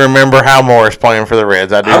Tigers. I do remember Hal Morris playing for the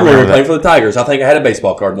Reds. I remember playing for the Tigers. I think I had a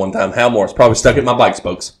baseball card one time. Hal Morris probably stuck at my bike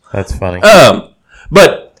spokes. That's funny.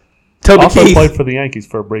 But Toby also Keith played for the Yankees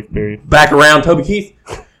for a brief period. Back around, Toby Keith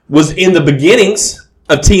was in the beginnings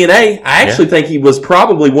of TNA. I actually think he was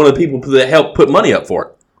probably one of the people that helped put money up for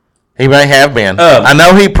it. He may have been. I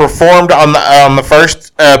know he performed on the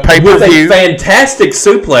first pay-per-view. With a fantastic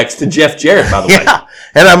suplex to Jeff Jarrett, by the way. Yeah,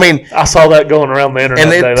 and I mean, I saw that going around the internet.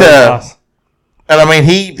 And that was nice. And I mean,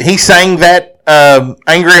 he sang that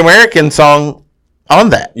Angry American song on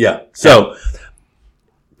that. Yeah. So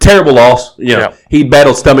terrible loss. You know, he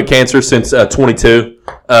battled stomach cancer since 22.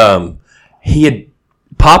 He had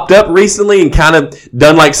popped up recently and kind of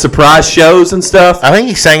done like surprise shows and stuff. I think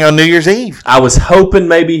he sang on New Year's Eve. I was hoping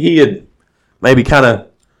maybe he had kind of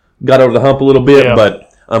got over the hump a little bit,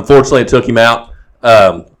 but unfortunately it took him out.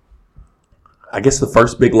 I guess the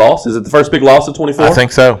first big loss. Is it the first big loss of 24? I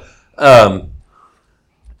think so. And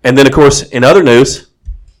then, of course, in other news,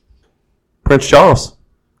 Prince Charles,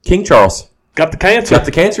 King Charles. Got the cancer. Got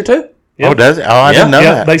the cancer too? Yep. Oh, does it? Oh, I didn't know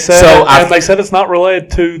that. They said, they said it's not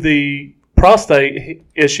related to the prostate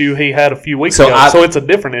issue he had a few weeks ago, so it's a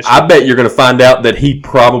different issue. I bet you're going to find out that he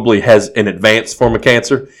probably has an advanced form of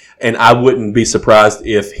cancer, and I wouldn't be surprised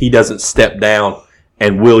if he doesn't step down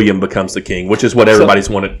and William becomes the king, which is what everybody's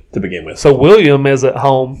wanted to begin with. So William is at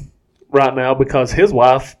home right now because his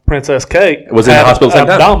wife, Princess Kate, was in the hospital at the same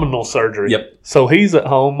time. Abdominal surgery. Yep. So he's at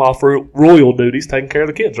home off royal duties taking care of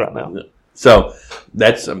the kids right now. So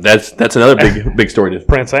that's another big story.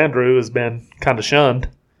 Prince Andrew has been kind of shunned.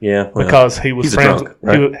 Yeah, well, because he was friends. Drunk,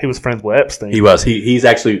 right? He was friends with Epstein. He was. He's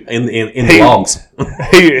actually in the logs.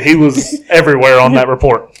 He was everywhere on that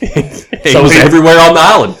report. He was everywhere on the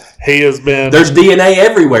island. He has been. There's DNA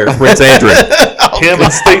everywhere, Prince Andrew.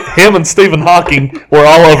 Him and Stephen Hawking were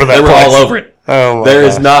all over that. They were all over it. Oh, there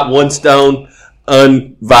is not one stone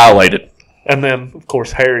unviolated. And then, of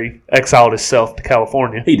course, Harry exiled himself to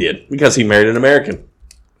California. He did because he married an American,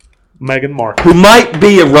 Meghan Markle, who might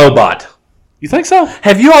be a robot. You think so?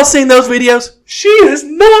 Have you all seen those videos? She is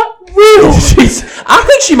not real. I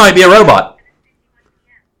think she might be a robot.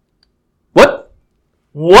 What?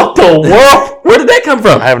 What the world? Where did that come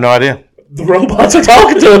from? I have no idea. The robots are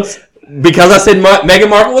talking to us. Because I said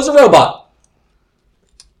Meghan Markle was a robot.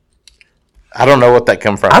 I don't know what that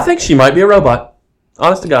come from. I think she might be a robot.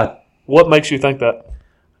 Honest to God. What makes you think that?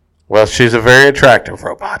 Well, she's a very attractive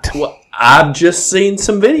robot. Well, I've just seen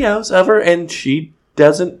some videos of her, and she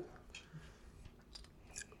doesn't.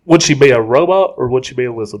 Would she be a robot or would she be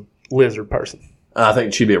a lizard person? I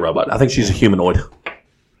think she'd be a robot. I think she's a humanoid.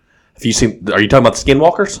 Have you seen? Are you talking about the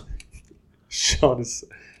Skinwalkers? Sean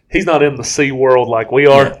he's not in the sea world like we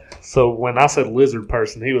are. Yeah. So when I said lizard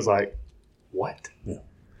person, he was like, "What?" Yeah.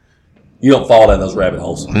 You don't fall down those rabbit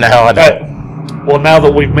holes. No, I don't. Well, now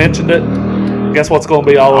that we've mentioned it, guess what's going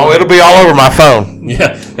to be all over? Oh, it'll be all over my phone.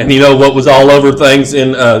 Yeah, and you know what was all over things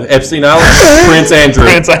in Epstein Island? Prince Andrew.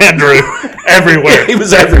 Prince Andrew. Everywhere. He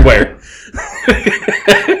was everywhere.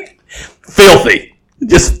 Filthy.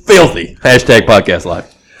 Just filthy. Hashtag podcast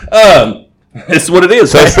life. It's what it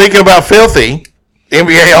is. So speaking about filthy,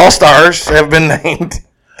 NBA All-Stars have been named.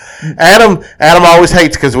 Adam always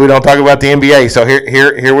hates because we don't talk about the NBA, so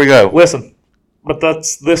here we go. Listen, but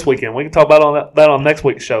that's this weekend. We can talk about that on next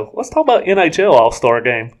week's show. Let's talk about NHL All-Star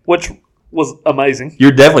Game, which was amazing.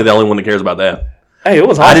 You're definitely the only one that cares about that. Hey, it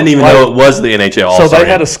was awesome. I didn't even know it was the NHL All-Star So they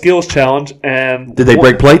Game. had a skills challenge, and did they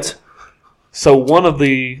break plates? So one of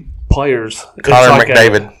the players, Connor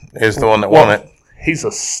McDavid, is the one that won it. He's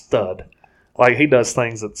a stud. Like, he does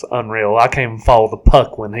things that's unreal. I can't even follow the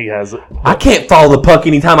puck when he has it. I can't follow the puck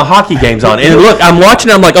anytime a hockey game's on. And look, I'm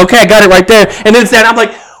watching it, I'm like, okay, I got it right there. And then it's that, I'm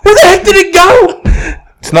like, where the heck did it go?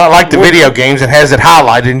 It's not like the video games. It has it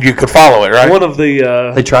highlighted and you could follow it, right? One of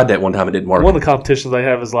the... they tried that one time. It didn't work. One of the competitions they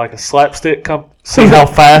have is like a slapstick. See how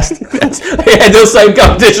fast? They had those same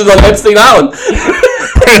competitions on Epstein Island.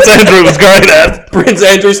 Prince Andrew was great at it. Prince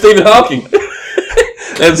Andrew, Stephen Hawking.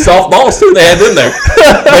 And softballs, too, they had in there.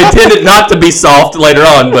 They tended not to be soft later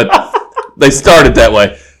on, but they started that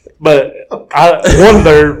way. But one of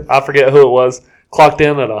their, I forget who it was, clocked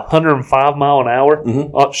in at 105 mile an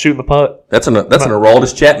hour shooting the puck. That's an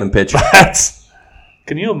Aroldis Chapman pitch.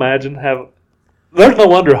 Can you imagine there's no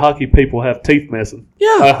wonder hockey people have teeth missing.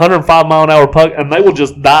 Yeah. 105 mile an hour puck, and they will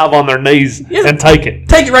just dive on their knees and take it.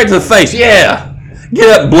 Take it right to the face, yeah.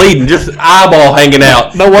 Get up bleeding, just eyeball hanging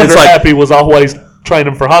out. No wonder Happy was always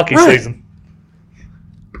training for hockey season.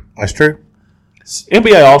 That's true.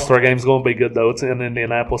 NBA All-Star Game is going to be good, though. It's in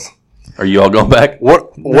Indianapolis. Are you all going back?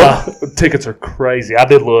 What? Tickets are crazy. I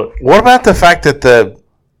did look. What about the fact that the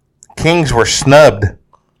Kings were snubbed?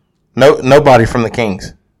 Nobody from the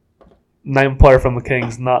Kings. Name a player from the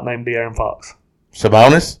Kings not named De'Aaron Fox.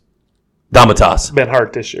 Sabonis? Damatas. Been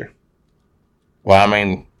hurt this year. Well, I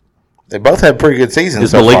mean, they both had pretty good seasons.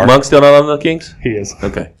 Is Malik Monk still not on the Kings? He is.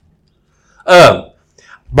 Okay.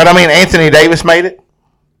 But I mean, Anthony Davis made it.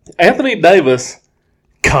 Anthony Davis,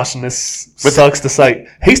 gosh, and this sucks to say,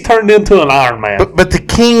 he's turned into an Iron Man. But the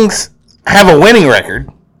Kings have a winning record,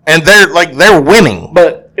 and they're winning.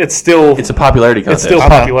 But it's a popularity contest. It's still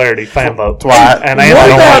popularity, fan vote. And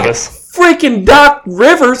Anthony Davis. Freaking Doc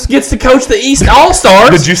Rivers gets to coach the East All-Stars.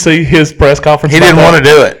 Did you see his press conference? He didn't want to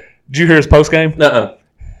do it. Did you hear his post game? Nuh-uh.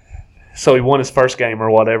 So he won his first game or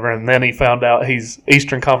whatever, and then he found out he's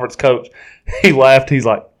Eastern Conference coach. He laughed. He's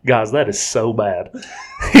like, guys, that is so bad.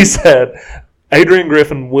 He said, Adrian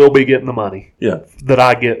Griffin will be getting the money that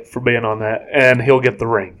I get for being on that, and he'll get the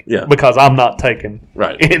ring because I'm not taking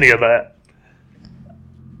any of that.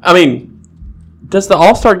 I mean, does the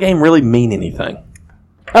All-Star game really mean anything?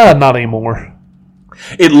 Not anymore.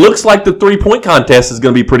 It looks like the three-point contest is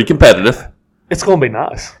going to be pretty competitive. It's going to be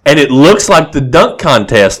nice. And it looks like the dunk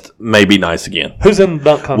contest may be nice again. Who's in the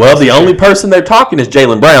dunk contest? Well, the only person they're talking is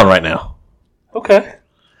Jaylen Brown right now. Okay.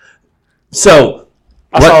 So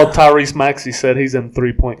I saw Tyrese Maxey said he's in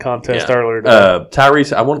three-point contest earlier today.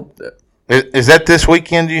 Tyrese, I want. Is that this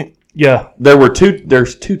weekend? Yeah.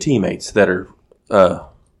 There's two teammates that are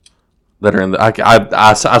in the.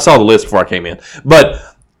 I saw the list before I came in, but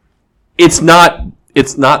it's not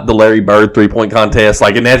the Larry Bird 3-point contest.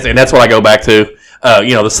 Like, and that's what I go back to.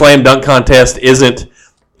 The slam dunk contest isn't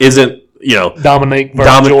Dominique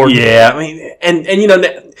versus Jordan. Yeah, I mean, and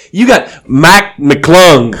you got Mac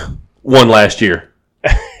McClung won last year.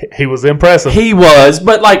 He was impressive. He was,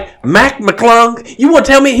 but like Mac McClung, you want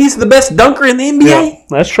to tell me he's the best dunker in the NBA? Yeah,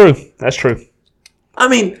 that's true. That's true. I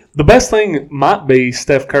mean, the best thing might be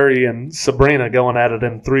Steph Curry and Sabrina going at it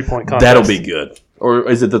in 3-point contest. That'll be good. Or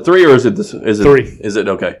is it the 3 or is it the 3? Is it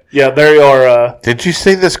okay? Yeah, they are. Did you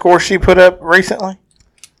see the score she put up recently?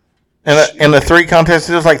 In the 3 contest,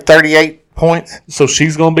 it was like 38 points. So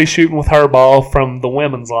she's going to be shooting with her ball from the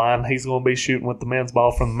women's line. He's going to be shooting with the men's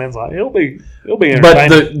ball from the men's line. It'll be entertaining.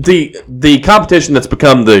 But the competition that's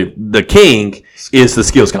become the king is the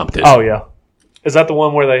skills competition. Oh yeah, is that the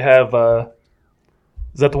one where they have?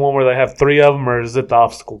 Is that the one where they have 3 of them, or is it the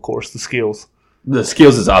obstacle course? The skills. The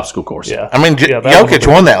skills is obstacle course. Yeah, I mean, Jokic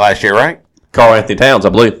won that last year, right? Karl Anthony Towns, I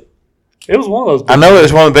believe. It was one of those. I know it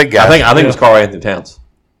was one of the big guys. I think it was Karl Anthony Towns.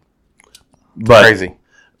 But crazy.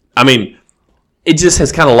 I mean, it just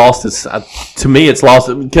has kind of lost its. To me, it's lost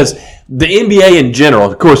because the NBA in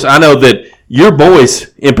general. Of course, I know that your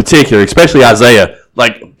boys in particular, especially Isaiah.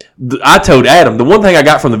 Like I told Adam, the one thing I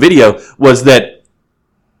got from the video was that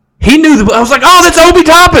he knew. I was like, "Oh, that's Obi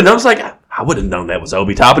Toppin." I was like, I would have known that was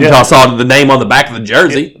Obi Toppin until I saw the name on the back of the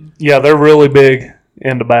jersey. Yeah, they're really big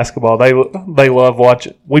into basketball. They love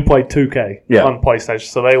watching. We play 2K on PlayStation,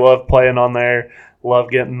 so they love playing on there.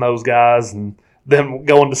 Love getting those guys, and them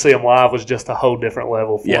going to see them live was just a whole different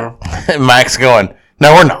level for them. Max going,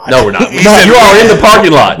 no, we're not. No, we're not. You are in the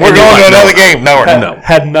parking lot. We're going to another game. No, we're not.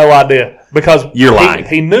 Had no idea because you're lying.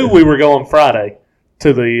 He knew we were going Friday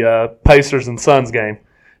to the Pacers and Suns game.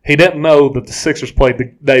 He didn't know that the Sixers played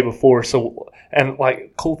the day before. So, and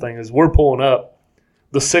like, cool thing is we're pulling up.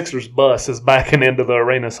 The Sixers bus is backing into the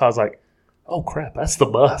arena. So I was like, oh crap, that's the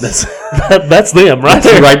bus. That's them right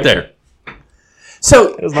there. Right there.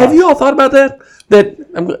 So, have you all thought about that?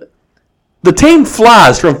 That the team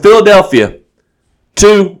flies from Philadelphia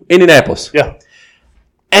to Indianapolis. Yeah.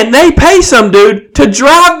 And they pay some dude to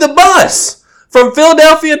drive the bus from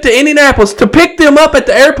Philadelphia to Indianapolis to pick them up at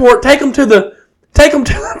the airport, take them to the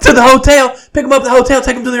hotel, pick them up at the hotel,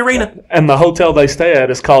 take them to the arena. And the hotel they stay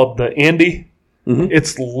at is called the Indy. Mm-hmm.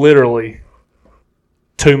 It's literally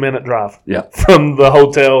 2-minute drive from the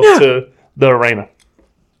hotel to the arena.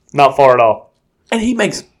 Not far at all. And he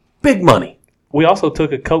makes big money. We also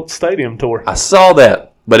took a Colts Stadium tour. I saw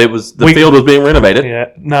that, but it was the field was being renovated. Yeah,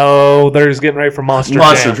 no, they're just getting ready for Monster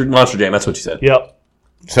Jam. Monster Jam, that's what you said. Yep.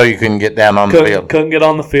 So you couldn't get down on the field. Couldn't get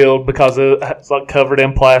on the field because it's like covered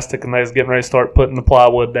in plastic, and they was getting ready to start putting the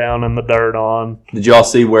plywood down and the dirt on. Did you all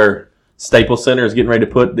see where Staples Center is getting ready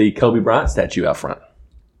to put the Kobe Bryant statue out front?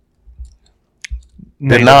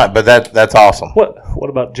 Did not, but that's awesome. What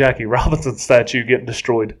about Jackie Robinson's statue getting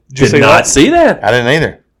destroyed? Did not see that. I didn't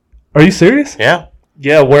either. Are you serious? Yeah.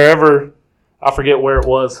 Yeah, wherever, I forget where it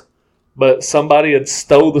was, but somebody had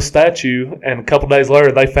stole the statue, and a couple days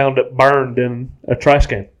later they found it burned in a trash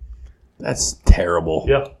can. That's terrible.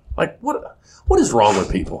 Yeah. Like, what is wrong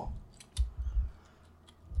with people?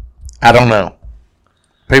 I don't know.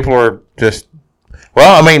 People are just...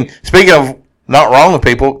 Well, I mean, speaking of not wrong with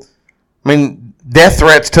people, I mean, death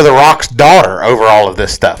threats to The Rock's daughter over all of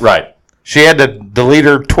this stuff. Right. She had to delete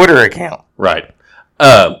her Twitter account. Right.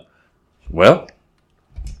 Well,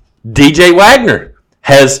 DJ Wagner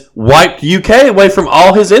has wiped UK away from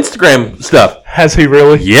all his Instagram stuff. Has he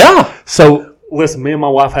really? Yeah. So, listen, me and my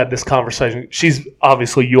wife had this conversation. She's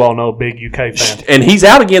obviously, you all know, a big UK fan. And he's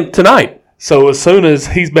out again tonight. So, as soon as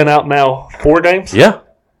he's been out now 4 games? Yeah.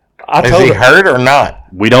 Is he hurt or not?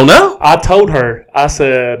 We don't know. I told her, I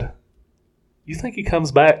said, you think he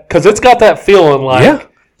comes back? Because it's got that feeling like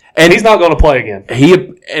and he's not going to play again.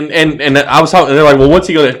 And I was talking, and they're like, well, what's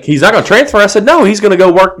he going to, he's not going to transfer. I said, no, he's going to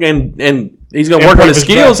go work and he's going to work on his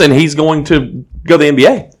skills and he's going to go to the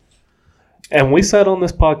NBA. And we sat on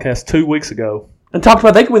this podcast 2 weeks ago. And talked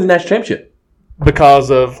about they could win the national championship.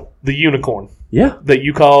 Because of the unicorn. Yeah. That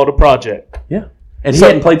you called a project. Yeah. And he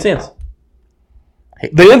hadn't played since.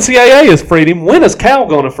 The NCAA has freed him. When is Cal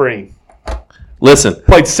going to free him? Listen.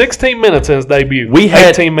 Played 16 minutes in his debut. We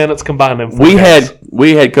had 18 minutes combined in 4 games.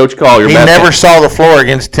 We had Coach Collier. He never saw the floor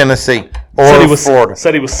against Tennessee or Florida.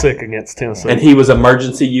 Said he was sick against Tennessee. And he was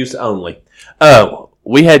emergency use only.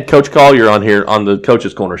 We had Coach Collier on here on the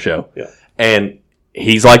Coach's Corner show. Yeah. And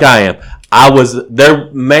he's like I am. There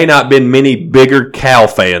may not been many bigger Cal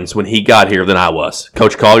fans when he got here than I was.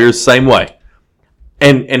 Coach Collier's the same way.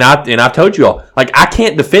 And I've told you all, like, I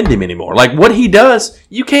can't defend him anymore. Like, what he does,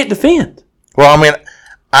 you can't defend. Well, I mean,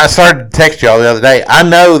 I started to text y'all the other day. I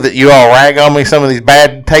know that you all rag on me some of these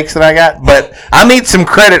bad takes that I got, but I need some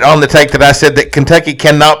credit on the take that I said that Kentucky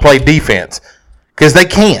cannot play defense. Because they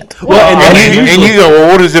can't. Well, and you go,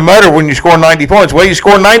 well, what does it matter when you score 90 points? Well, you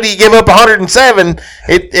score 90, you give up 107.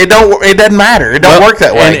 It doesn't matter. It don't work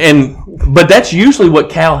that way. But that's usually what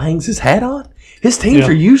Cal hangs his hat on. His teams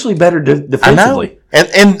are usually better defensively.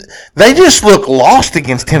 And they just look lost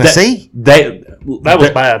against Tennessee. That was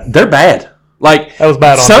bad. They're bad. Like, that was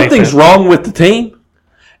bad on something's defense. wrong with the team,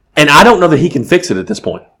 and I don't know that he can fix it at this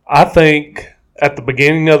point. I think at the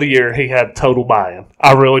beginning of the year, he had total buy-in.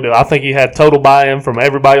 I really do. I think he had total buy-in from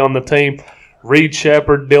everybody on the team. Reed,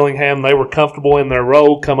 Shepard, Dillingham, they were comfortable in their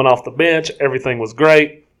role coming off the bench. Everything was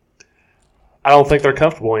great. I don't think they're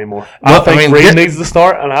comfortable anymore. Well, I think Reed needs to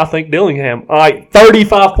start, and I think Dillingham,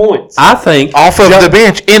 35 points. I think off of the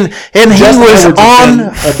bench, and he was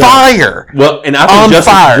on fire. Well, and I think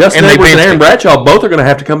Justin Edwards and Aaron Bradshaw both are going to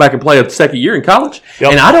have to come back and play a second year in college.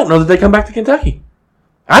 Yep. And I don't know that they come back to Kentucky.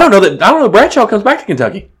 I don't know that Bradshaw comes back to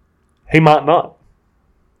Kentucky. He might not.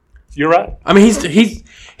 You're right. I mean,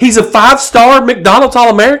 he's a 5-star McDonald's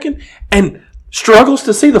All-American and struggles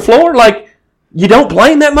to see the floor. Like, you don't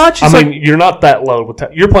play him that much? You're not that low.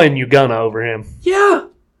 You're playing Ugonna over him. Yeah.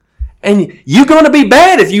 And you're going to be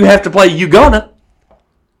bad if you have to play Ugonna.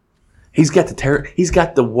 He's got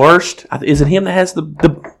the worst. Is it him that has the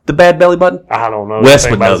bad belly button? I don't know. Wes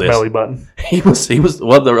would know this. Belly button. He was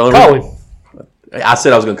well, call him. I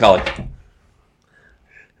said I was going to call him.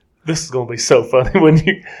 This is going to be so funny when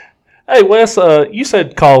you. Hey Wes, you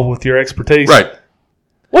said call with your expertise. Right.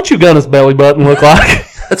 What's Ugonna's belly button look like?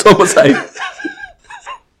 That's what I'm saying.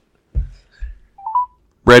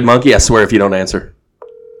 Bread Monkey, I swear if you don't answer.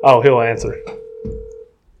 Oh, he'll answer.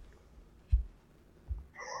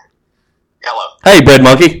 Hello. Hey, Bread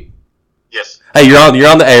Monkey. Yes. Hey, you're on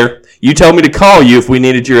the air. You told me to call you if we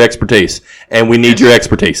needed your expertise, and we need your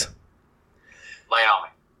expertise. Lay it on me.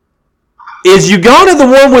 Is Ugonna the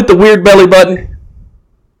one with the weird belly button?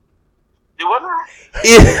 Do what?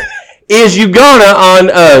 Is Ugonna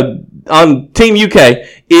on Team UK?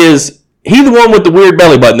 Is he the one with the weird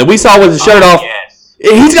belly button that we saw with his shirt off? Yes.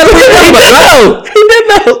 He's got a weird belly button. No, he didn't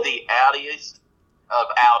know. It's the Audiest of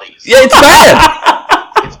Audis. Yeah, it's bad.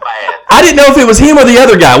 It's bad. I didn't know if it was him or the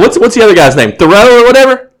other guy. What's the other guy's name? Thoreau or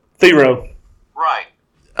whatever? Thoreau. Right.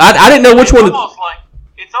 I didn't know which one.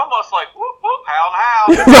 It's almost like whoop whoop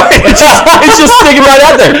hound. Right. It's just sticking right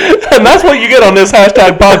out there. And that's what you get on this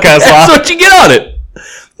hashtag podcast live. That's what you get on it.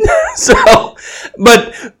 So,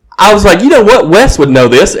 but I was like, you know what? Wes would know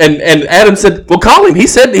this. And Adam said, well, call him. He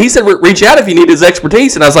said reach out if you need his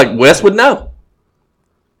expertise. And I was like, Wes would know.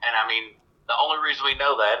 And I mean, the only reason we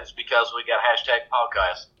know that is because we got hashtag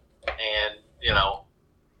podcast. And, you know,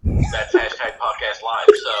 that's hashtag podcast live.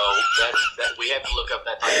 So that we have to look up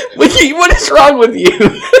that type of thing. What is wrong with you?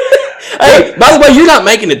 Hey, by the way, you're not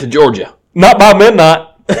making it to Georgia. Not by midnight.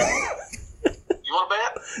 You want to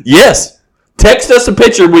bet? Yes. Text us a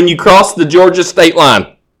picture when you cross the Georgia state line.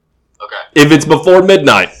 Okay. If it's before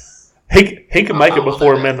midnight. He can make it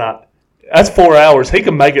before midnight. That's 4 hours. He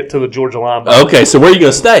can make it to the Georgia line. Okay, so where are you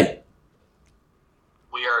going to stay?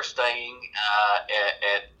 We are staying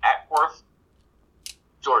at Acworth,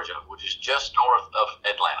 Georgia, which is just north of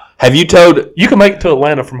Atlanta. Have you told... You can make it to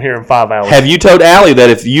Atlanta from here in 5 hours. Have you told Allie that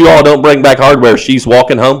if you all don't bring back hardware, she's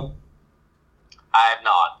walking home? I have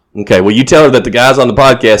not. Okay, well, you tell her that the guys on the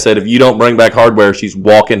podcast said if you don't bring back hardware, she's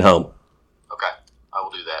walking home. Okay, I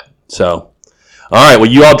will do that. So, all right, well,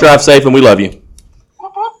 you all drive safe, and we love you.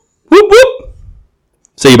 Whoop, whoop. Whoop, whoop.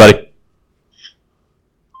 See you, buddy.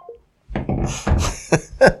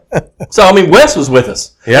 So, I mean, Wes was with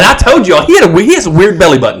us. Yeah. And I told y'all, he has a weird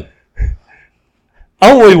belly button.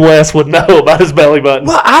 Only Wes would know about his belly button.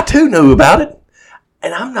 Well, I, too, knew about it.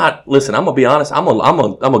 And I'm not, listen, I'm going to be honest. I'm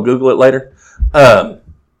gonna Google it later.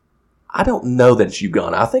 I don't know that it's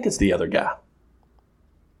Uganda. I think it's the other guy.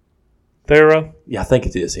 Thera? Yeah, I think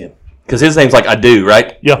it is him. Because his name's like Adu,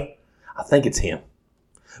 right? Yeah. I think it's him.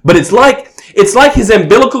 But it's like his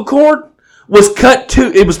umbilical cord was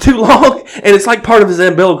it was too long, and it's like part of his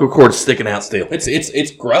umbilical cord sticking out still.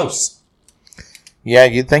 It's gross. Yeah,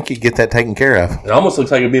 you'd think you'd get that taken care of. It almost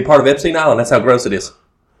looks like it'd be a part of Epstein Island. That's how gross it is.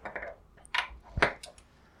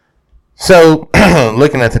 So,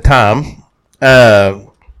 looking at the time,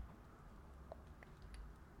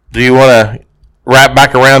 do you want to wrap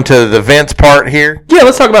back around to the Vince part here? Yeah,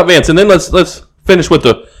 let's talk about Vince, and then let's finish with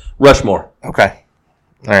the Rushmore. Okay.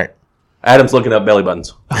 All right. Adam's looking up belly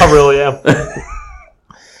buttons. I really am.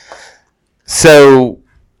 So,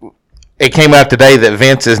 it came out today that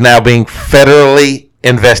Vince is now being federally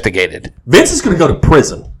investigated. Vince is going to go to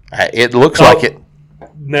prison. It looks like it.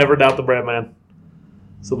 Never doubt the bread man.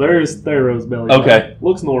 So there's Thero's belly Okay. button.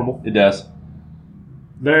 Looks normal. It does.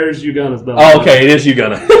 There's Uganda's belly Oh, button. okay. It is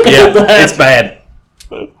Uganda. Yeah, it's bad.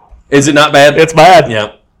 Is it not bad? It's bad.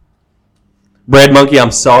 Yeah. Brad Monkey,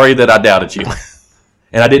 I'm sorry that I doubted you.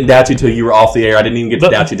 And I didn't doubt you till you were off the air. I didn't even get to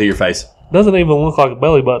doubt you to your face. Doesn't even look like a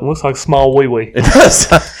belly button. Looks like a small wee-wee. It does.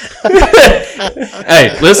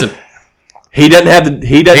 Hey, listen. He did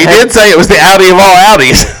say it was the Audi of all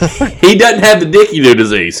Audis. He doesn't have the dicky-do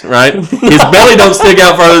disease, right? His belly don't stick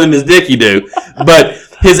out further than his dicky-do, but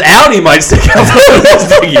his Audi might stick out further than his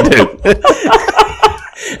dicky-do.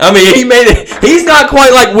 I mean, he made it. He's not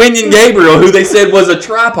quite like Winion Gabriel, who they said was a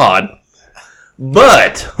tripod,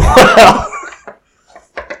 but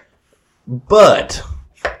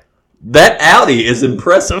that Audi is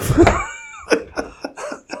impressive.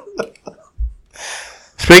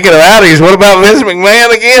 Speaking of Audis, what about Vince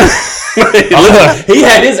McMahon again? He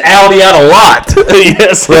had his Audi out a lot.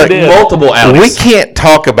 Yes, look, he did. Multiple Audis. We can't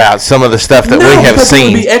talk about some of the stuff that we have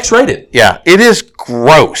seen. It would be X-rated. Yeah, it is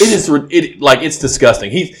gross. It is. It's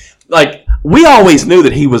disgusting. He's like, we always knew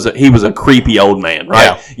that he was a creepy old man,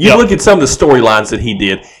 right? Yeah. You look at some of the storylines that he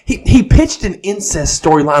did. He pitched an incest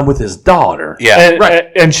storyline with his daughter. Yeah,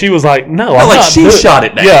 and she was like, "No, I'm not she shot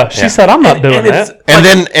it down. Yeah, she said, "I'm not doing that."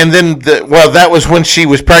 And then that was when she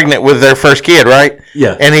was pregnant with their first kid, right?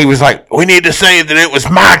 Yeah. And he was like, "We need to say that it was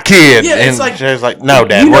my kid." Yeah, and it's like, she was like, "No,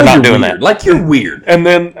 Dad, we're not doing that." Like, you're weird. And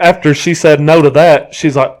then after she said no to that,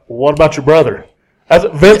 she's like, "What about your brother?" As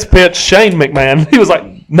Vince pitched Shane McMahon, he was like,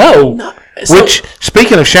 "No." Which,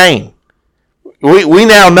 speaking of Shane, we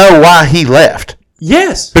now know why he left.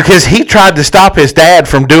 Yes. Because he tried to stop his dad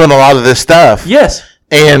from doing a lot of this stuff. Yes.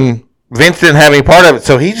 And Vince didn't have any part of it,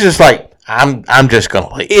 so he's just like, I'm just going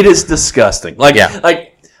to leave. It is disgusting. Like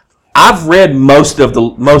I've read most of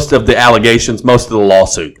the allegations, most of the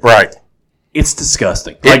lawsuit. Right. It's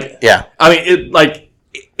disgusting. Yeah. I mean,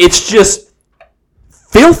 it's just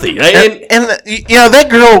filthy. And you know, that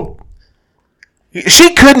girl,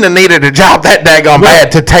 she couldn't have needed a job that daggone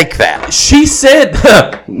bad to take that. She said,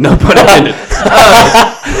 no pun intended.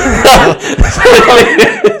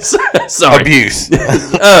 Sorry. Abuse.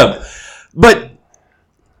 But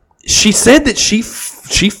she said that she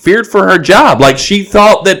feared for her job. Like, she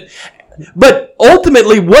thought that. But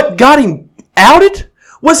ultimately, what got him outed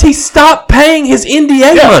was he stopped paying his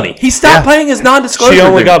NDA money. He stopped paying his non-disclosure. She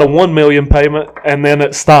only got a $1 million payment, and then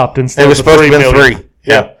it stopped instead. It was supposed to be $3 million.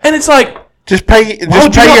 Yeah. And it's like, Just pay your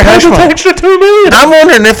hush money. Extra $2 million. I'm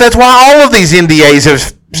wondering if that's why all of these NDAs have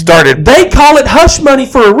started. They call it hush money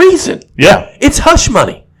for a reason. Yeah. It's hush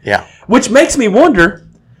money. Yeah. Which makes me wonder,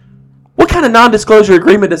 what kind of non-disclosure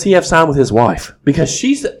agreement does he have signed with his wife? Because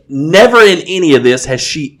she's never in any of this has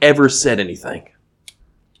she ever said anything.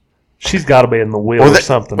 She's got to be in the wheel or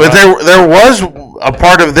something. But right? there was a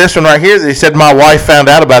part of this one right here that he said, my wife found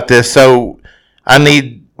out about this, so I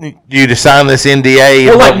need you to sign this NDA.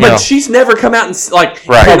 Well, but she's never come out and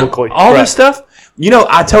publicly all this stuff. You know,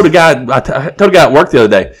 I told a guy at work the other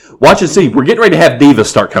day, watch and see. We're getting ready to have Divas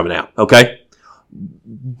start coming out. Okay,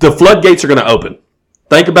 the floodgates are going to open.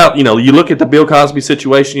 Think about, you look at the Bill Cosby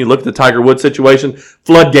situation, you look at the Tiger Woods situation,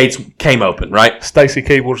 floodgates came open, right? Stacey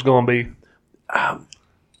Keebler's going to be.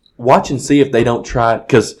 Watch and see if they don't try,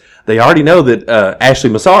 because they already know that Ashley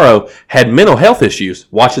Massaro had mental health issues.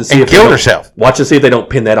 Watch and see and if killed herself. Watch and see if they don't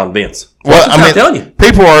pin that on Vince. I'm telling you,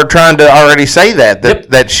 people are trying to already say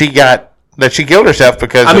that she killed herself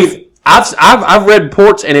because. I've read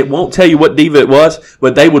reports, and it won't tell you what diva it was,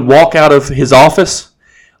 but they would walk out of his office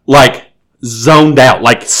like zoned out,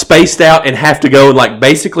 like spaced out, and have to go and like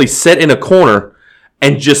basically sit in a corner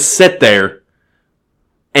and just sit there,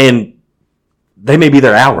 and they may be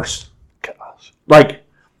there hours. Gosh. Like,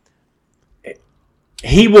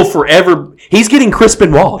 he will forever. He's getting Chris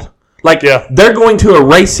Benoit. Like, they're going to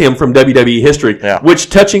erase him from WWE history. Yeah. Which,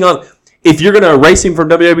 touching on, if you're going to erase him from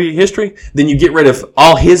WWE history, then you get rid of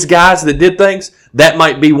all his guys that did things. That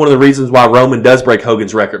might be one of the reasons why Roman does break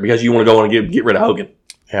Hogan's record, because you want to go on and get rid of Hogan.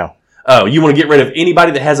 Yeah. Oh, you want to get rid of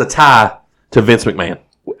anybody that has a tie to Vince McMahon.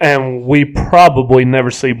 And we probably never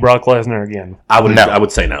see Brock Lesnar again. I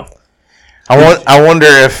would say no. I wonder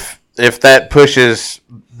if that pushes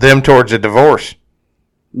them towards a divorce.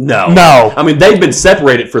 No. No. I mean, they've been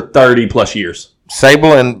separated for 30 plus years.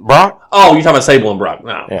 Sable and Brock? Oh, you're talking about Sable and Brock.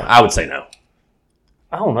 No. Yeah. I would say no.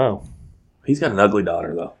 I don't know. He's got an ugly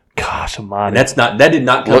daughter, though. Gosh almighty. And that did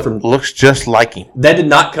not come from... Looks just like him. That did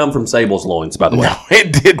not come from Sable's loins, by the way. No,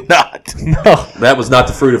 it did not. No. That was not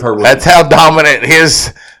the fruit of her womb. That's how dominant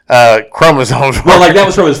his chromosomes were. Well, like, that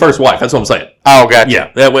was from his first wife. That's what I'm saying. Oh, gotcha.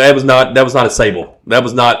 Yeah, that was not a Sable. That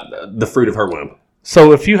was not the fruit of her womb.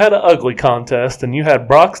 So if you had an ugly contest and you had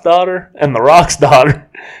Brock's daughter and The Rock's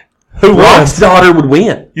daughter, who Rock's wins? daughter would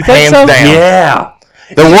win. You think Hands so? down. Yeah.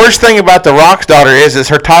 The worst thing about The Rock's daughter is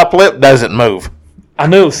her top lip doesn't move. I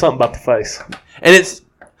knew it was something about the face. And it's...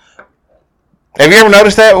 Have you ever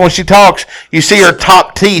noticed that? When she talks, you see her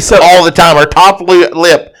top teeth all the time. Her top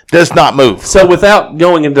lip does not move. So without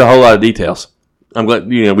going into a whole lot of details, I'm glad,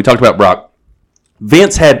 we talked about Brock.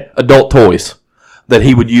 Vince had adult toys that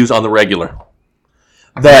he would use on the regular.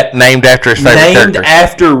 That named after his favorite character. Named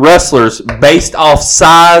after wrestlers based off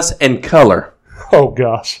size and color. Oh,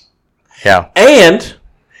 gosh. Yeah. And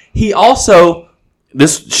he also,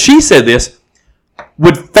 she said this,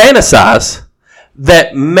 would fantasize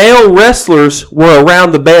that male wrestlers were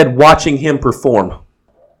around the bed watching him perform.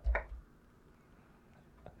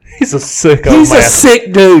 He's a sicko, He's man. a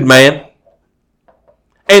sick dude, man.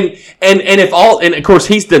 And of course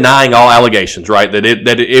he's denying all allegations, right? That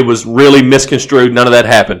it was really misconstrued, none of that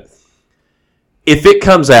happened. If it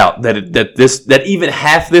comes out that even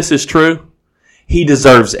half this is true, he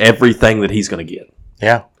deserves everything that he's going to get.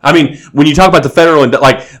 Yeah. I mean, when you talk about the federal,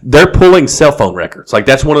 like, they're pulling cell phone records. Like,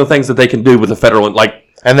 that's one of the things that they can do with the federal, like.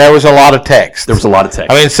 And there was a lot of text. There was a lot of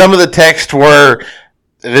text. I mean, some of the text were,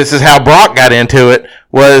 this is how Brock got into it,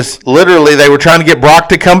 was literally they were trying to get Brock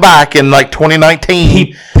to come back in like 2019.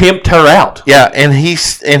 He pimped her out. Yeah, and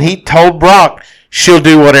he told Brock she'll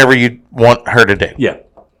do whatever you want her to do. Yeah.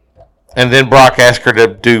 And then Brock asked her to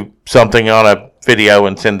do something on a video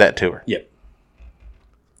and send that to her. Yep.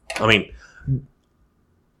 I mean,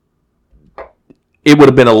 it would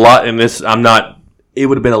have been a lot, and it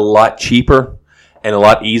would have been a lot cheaper and a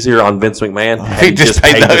lot easier on Vince McMahon had he just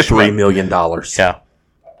paid the $3 million. Yeah.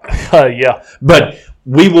 Yeah. But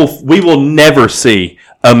we will never see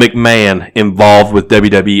a McMahon involved with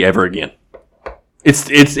WWE ever again.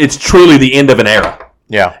 It's truly the end of an era.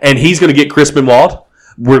 Yeah. And he's going to get Chris Benoit.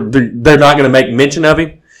 They're not going to make mention of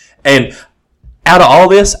him. And out of all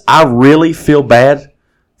this, I really feel bad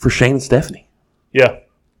for Shane and Stephanie. Yeah.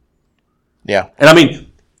 Yeah. And I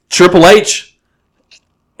mean, Triple H,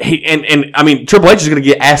 Triple H is going to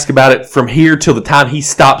get asked about it from here till the time he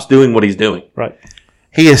stops doing what he's doing. Right.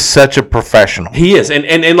 He is such a professional. He is.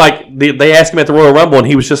 And like, they asked him at the Royal Rumble, and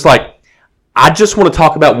he was just like, I just want to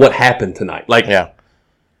talk about what happened tonight. Like, yeah.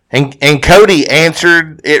 And Cody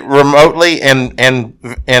answered it remotely,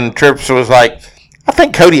 and Trips was like, I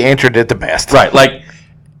think Cody answered it the best. Right. Like,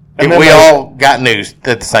 and we all got news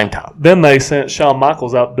at the same time. Then they sent Shawn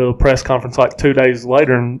Michaels out to do a press conference like 2 days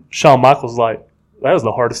later, and Shawn Michaels was like, that was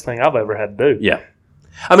the hardest thing I've ever had to do. Yeah.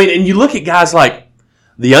 I mean, and you look at guys like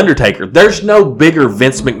The Undertaker. There's no bigger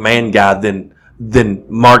Vince McMahon guy than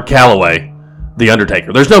Mark Calloway, The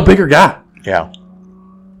Undertaker. There's no bigger guy. Yeah.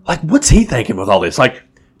 Like, what's he thinking with all this? Like,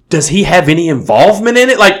 does he have any involvement in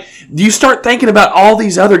it? Like, you start thinking about all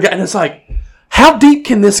these other guys, and it's like, how deep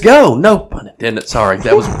can this go? No pun intended. Sorry,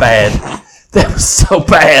 that was bad. That was so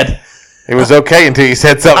bad. It was okay until you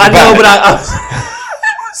said something. I know, but I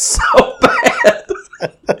so bad.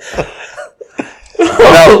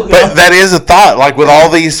 No, but that is a thought. Like with all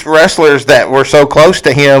these wrestlers that were so close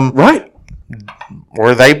to him, right?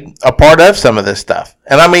 Were they a part of some of this stuff?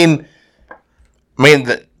 And I mean,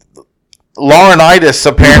 Laurinaitis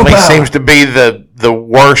apparently seems to be the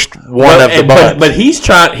worst one of the bunch. But he's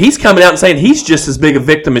coming out and saying he's just as big a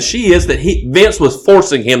victim as she is. That Vince was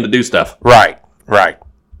forcing him to do stuff. Right.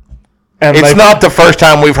 And it's not the first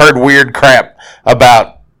time we've heard weird crap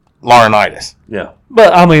about Laurinaitis. Yeah.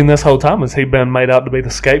 But, I mean, this whole time, has he been made out to be the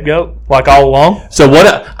scapegoat, like all along? So,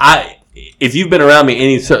 if you've been around me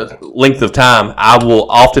any length of time, I will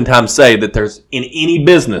oftentimes say that there's, in any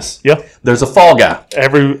business, there's a fall guy.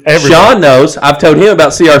 Every Sean knows, I've told him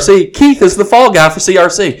about CRC, Keith is the fall guy for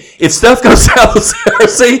CRC. If stuff goes south with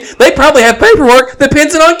CRC, they probably have paperwork that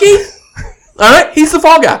pins it on Keith. All right? He's the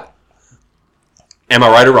fall guy. Am I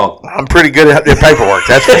right or wrong? I'm pretty good at paperwork,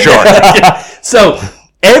 that's for sure. So,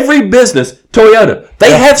 every business, Toyota,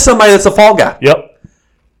 they have somebody that's a fall guy. Yep.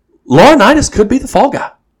 Laurinaitis could be the fall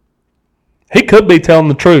guy. He could be telling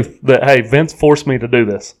the truth that, hey, Vince forced me to do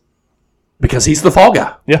this. Because he's the fall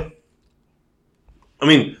guy. Yeah. I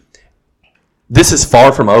mean, this is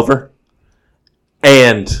far from over.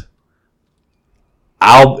 And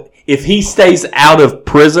if he stays out of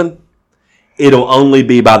prison, it'll only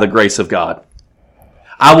be by the grace of God.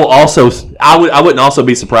 I wouldn't also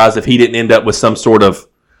be surprised if he didn't end up with some sort of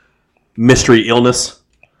mystery illness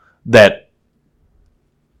that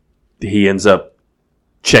he ends up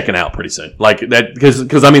checking out pretty soon. Like that,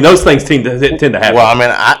 because I mean, those things tend to happen. Well, I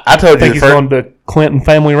mean, I told you he's going to Clinton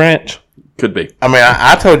Family Ranch. Could be. I mean,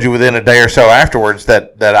 I told you within a day or so afterwards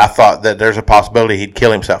that I thought that there's a possibility he'd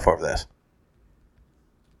kill himself over this.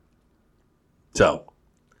 So,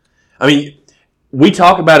 I mean, we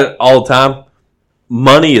talk about it all the time.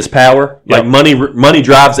 Money is power. Yep. Like money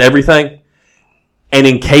drives everything. And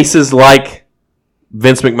in cases like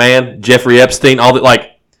Vince McMahon, Jeffrey Epstein, all that,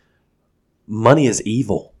 like, money is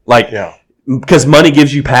evil. Like, because money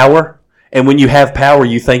gives you power, and when you have power,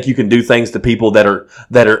 you think you can do things to people that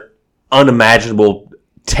are unimaginable,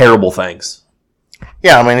 terrible things.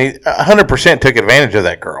 Yeah, I mean, he 100% took advantage of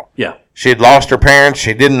that girl. Yeah, she had lost her parents.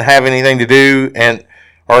 She didn't have anything to do,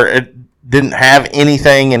 or didn't have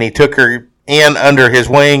anything, and he took her in under his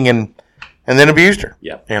wing and then abused her.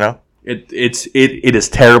 Yeah, you know, it is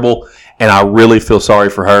terrible, and I really feel sorry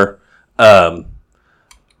for her.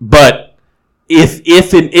 But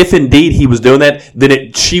if indeed he was doing that,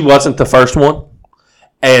 then she wasn't the first one,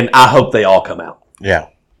 and I hope they all come out. Yeah,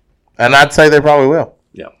 and I'd say they probably will.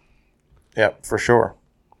 Yeah, for sure.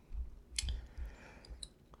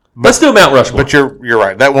 Let's do a Mount Rushmore. But you're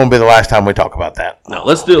right. That won't be the last time we talk about that. No,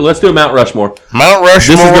 let's do a Mount Rushmore. Mount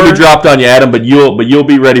Rushmore. This is going to be dropped on you, Adam, but you'll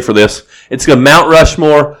be ready for this. It's a Mount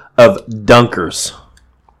Rushmore of dunkers.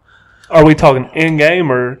 Are we talking in game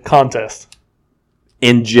or contest?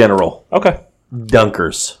 In general. Okay.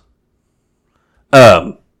 Dunkers.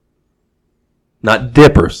 Not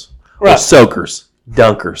dippers. Right. Or soakers.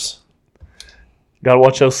 Dunkers. Got to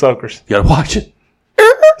watch those soakers. Got to watch it.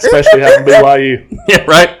 Especially having BYU. Yeah,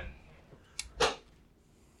 right?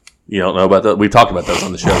 You don't know about that? We talked about those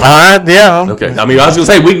on the show. Yeah. Okay. I mean, I was going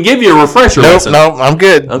to say, we can give you a refresher lesson. No, I'm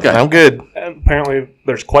good. Okay. I'm good. And apparently,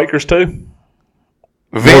 there's Quakers, too.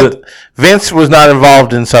 Vince was not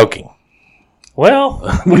involved in soaking. Well,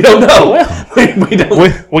 we don't know.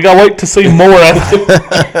 We got to wait to see more of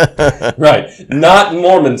it. Right. Not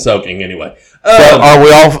Mormon soaking, anyway. So are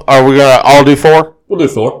we going to all do 4? We'll do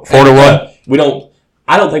 4. 4 to 1?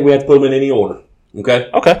 I don't think we have to put them in any order. Okay?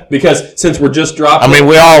 Okay. Because since we're just dropping... I mean,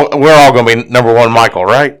 we're all going to be number 1 Michael,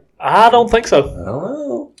 right? I don't think so. I don't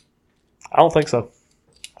know. I don't think so.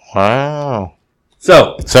 Wow.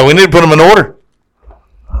 So we need to put them in order.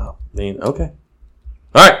 I mean, okay.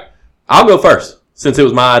 All right. I'll go first, since it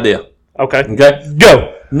was my idea. Okay. Okay?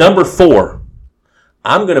 Go. Number 4.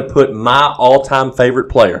 I'm going to put my all-time favorite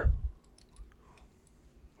player,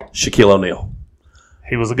 Shaquille O'Neal.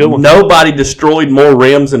 He was a good one. Nobody destroyed more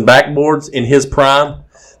rims and backboards in his prime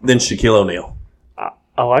than Shaquille O'Neal.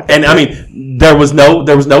 I like that. And I mean, there was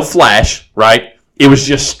no flash, right? It was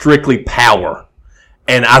just strictly power.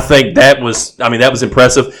 And I think that was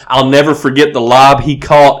impressive. I'll never forget the lob he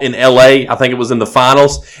caught in L.A. I think it was in the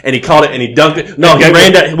finals, and he caught it and he dunked it. No, he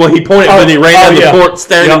ran down. Well, he pointed, but he ran down the court,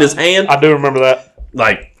 staring in his hand. I do remember that.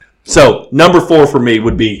 So number 4 for me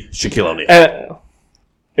would be Shaquille O'Neal.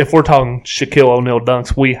 If we're talking Shaquille O'Neal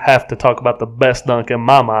dunks, we have to talk about the best dunk in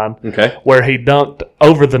my mind. Okay. Where he dunked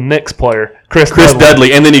over the Knicks player, Chris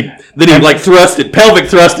Dudley, and then he pelvic thrust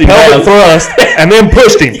him down. And then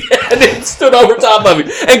pushed him. And then stood over top of him.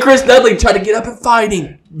 And Chris Dudley tried to get up and fight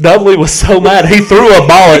him. Dudley was so mad he threw a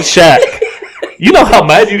ball at Shaq. You know how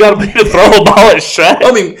mad you got to be to throw a ball at Shaq?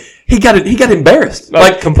 I mean, he got embarrassed.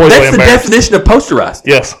 Completely that's embarrassed. The definition of posterized.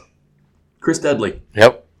 Yes. Chris Dudley.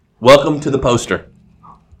 Yep. Welcome to the poster.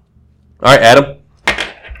 All right, Adam.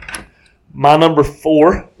 My number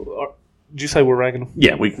 4. Did you say we're ranking them?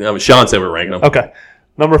 Yeah, Sean said we're ranking them. Okay.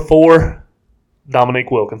 Number 4, Dominique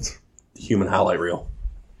Wilkins. Human highlight reel.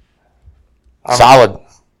 Solid.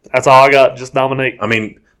 That's all I got, just Dominique. I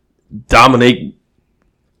mean, Dominique,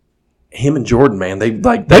 him and Jordan, man, they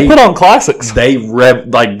put on classics. They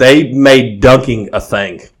made dunking a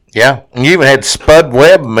thing. Yeah, and you even had Spud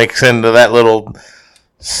Webb mix into that little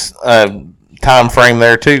time frame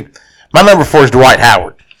there too. My number 4 is Dwight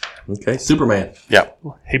Howard. Okay, Superman. Yep.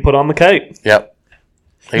 He put on the cape. Yep.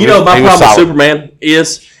 My problem with Superman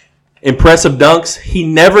is impressive dunks. He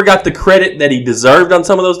never got the credit that he deserved on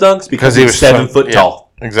some of those dunks because he was 7 foot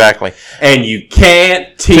tall. Exactly. And you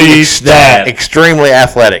can't teach that. Extremely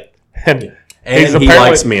athletic. And he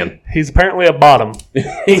likes men. He's apparently a bottom.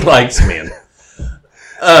 He likes men.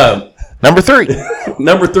 Number 3.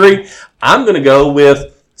 Number 3, I'm going to go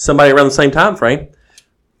with somebody around the same time frame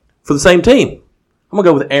for the same team. I'm going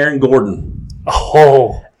to go with Aaron Gordon.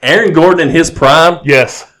 Oh. Aaron Gordon in his prime Yeah.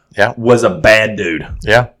 was a bad dude.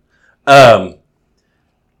 Yeah.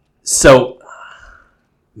 So,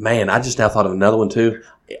 man, I just now thought of another one too.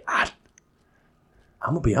 I'm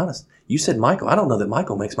going to be honest. You said Michael. I don't know that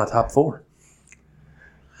Michael makes my top 4.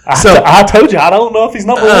 I told you, I don't know if he's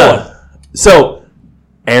number 1. So,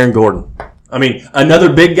 Aaron Gordon. I mean,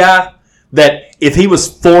 another big guy that if he was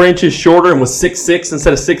 4 inches shorter and was 6'6"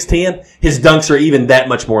 instead of 6'10", his dunks are even that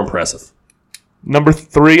much more impressive. Number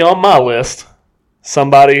 3 on my list,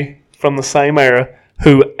 somebody from the same era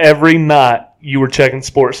who every night you were checking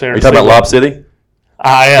Sports Center. Are you talking about Lob City?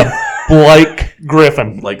 I am. Blake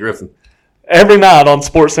Griffin. Blake Griffin. Every night on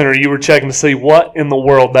Sports Center, you were checking to see what in the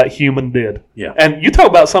world that human did. Yeah. And you talk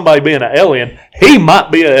about somebody being an alien. He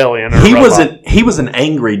might be an alien. He was an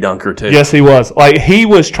angry dunker too. Yes, he was. Like he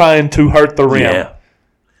was trying to hurt the rim. Yeah.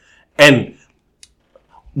 And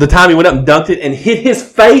the time he went up and dunked it and hit his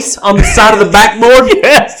face on the side of the backboard.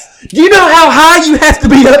 Yes. Do you know how high you have to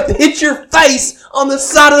be up to hit your face on the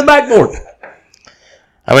side of the backboard?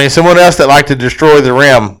 I mean, someone else that liked to destroy the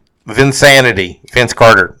rim. Vince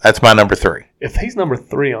Carter. That's my number 3. If he's number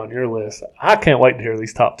 3 on your list, I can't wait to hear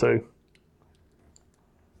these top 2.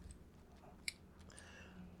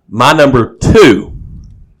 My number 2,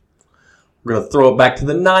 we're going to throw it back to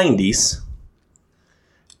the 90s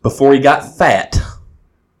before he got fat.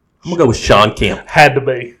 I'm going to go with Sean Kemp. Had to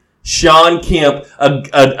be. Sean Kemp,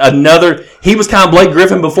 another. He was kind of Blake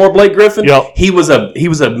Griffin before Blake Griffin. Yep. He was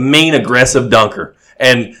a mean, aggressive dunker,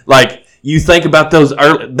 and like. You think about those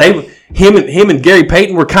early. Him and Gary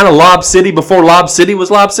Payton were kind of Lob City before Lob City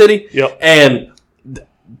was Lob City. Yep. And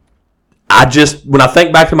when I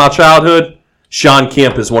think back to my childhood, Sean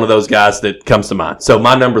Kemp is one of those guys that comes to mind. So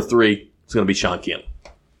my number 3 is going to be Sean Kemp.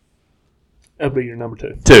 That'll be your number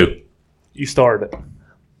 2. 2. You started it.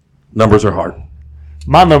 Numbers are hard.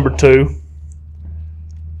 My number 2,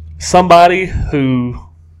 somebody who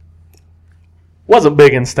wasn't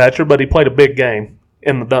big in stature, but he played a big game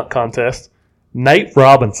in the dunk contest, Nate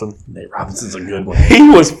Robinson. Nate Robinson's a good one. He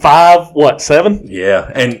was 5'7"? Yeah,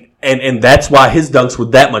 and that's why his dunks were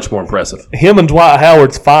that much more impressive. Him and Dwight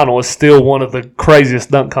Howard's final is still one of the craziest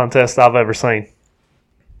dunk contests I've ever seen.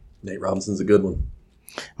 Nate Robinson's a good one.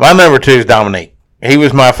 My number 2 is Dominique. He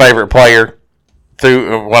was my favorite player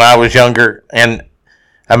through when I was younger, and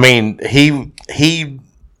I mean he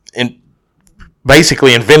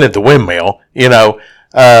basically invented the windmill. You know,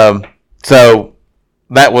 so.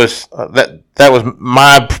 That was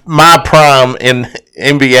my prime in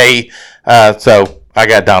NBA. So I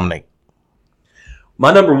got Dominique.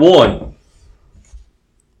 My number 1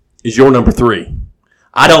 is your number 3.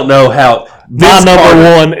 I don't know how. My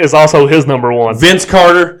number 1 is also his number 1. Vince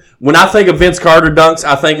Carter. When I think of Vince Carter dunks,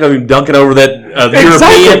 I think of him dunking over that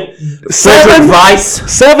European Frederick Weiss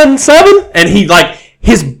 7'7", and he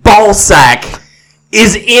his ball sack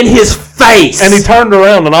is in his face, and he turned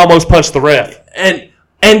around and almost punched the ref.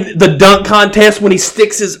 And the dunk contest when he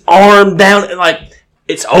sticks his arm down and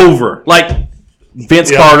it's over.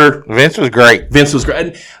 Vince Carter. Vince was great. Vince was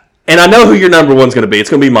great. And I know who your number 1's going to be.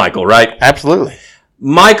 It's going to be Michael, right? Absolutely.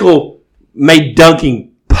 Michael made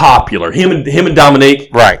dunking popular. Him and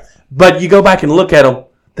Dominique. Right. But you go back and look at them,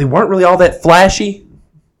 they weren't really all that flashy.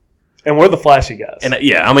 And we're the flashy guys. And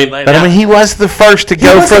I mean, he was the first to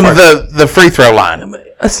go from the free throw line.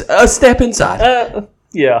 A step inside.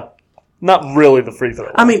 Yeah. Not really the free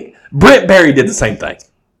throw. I mean, Brett Barry did the same thing.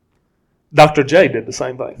 Dr. J did the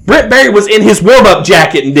same thing. Brett Barry was in his warm-up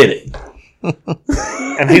jacket and did it.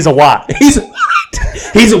 And he's a white.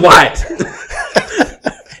 He's a white.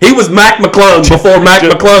 He was Mac McClung before Mac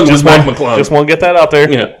McClung was Mac McClung. Just want to get that out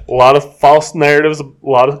there. Yeah. A lot of false narratives, a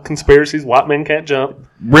lot of conspiracies. White men can't jump.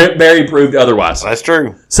 Brent Berry proved otherwise. That's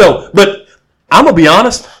true. So, but I'm going to be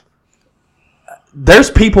honest. There's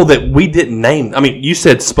people that we didn't name. I mean, you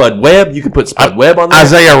said Spud Webb. You could put Spud Webb on there.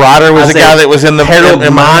 Isaiah Ryder was a guy that was in the Harold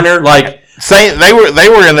Miner. Like they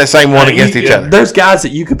were in the same one against each other. There's guys that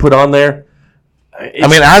you could put on there. I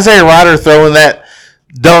mean, Isaiah Ryder throwing that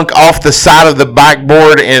dunk off the side of the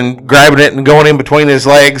backboard and grabbing it and going in between his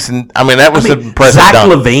legs, and I mean that was an impressive Zach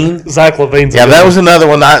dunk. Zach LaVine's that was another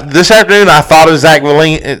one. This afternoon I thought of Zach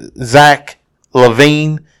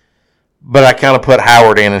LaVine, but I kind of put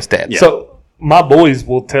Howard in instead. Yeah. So my boys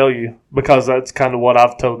will tell you, because that's kind of what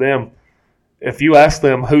I've told them. If you ask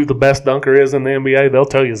them who the best dunker is in the NBA, they'll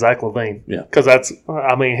tell you Zach LaVine. Yeah, because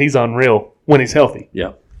he's unreal when he's healthy.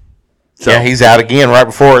 Yeah. So, yeah, he's out again right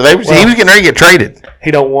before he was getting ready to get traded.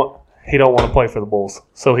 He don't want to play for the Bulls,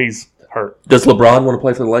 so he's hurt. Does LeBron want to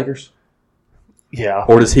play for the Lakers? Yeah.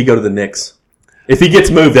 Or does he go to the Knicks? If he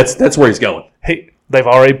gets moved, that's where he's going. They've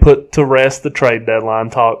already put to rest the trade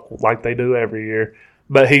deadline talk like they do every year,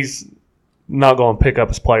 but he's not going to pick up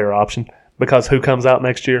his player option because who comes out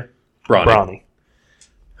next year? Bronny.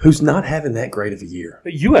 Who's not having that great of a year.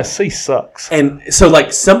 USC sucks. And so,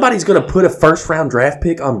 somebody's going to put a first-round draft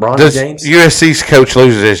pick on Bronny James? USC's coach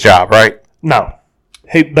loses his job, right? No.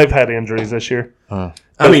 They've had injuries this year. I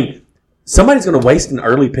mean, somebody's going to waste an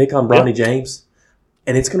early pick on Bronny James,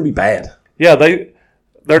 and it's going to be bad. Yeah, they're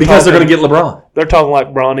going to get LeBron. They're talking like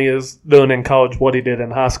Bronny is doing in college what he did in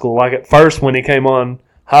high school. Like at first when he came on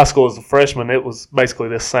high school as a freshman, it was basically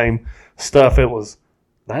the same stuff. It was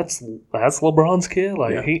that's LeBron's kid.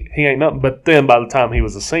 Like he ain't nothing. But then by the time he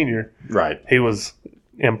was a senior, right, he was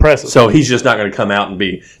impressive. So he's just not going to come out and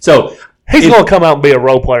be so. He's going to come out and be a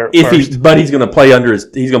role player. But he's going to play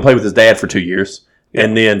he's going to play with his dad for 2 years,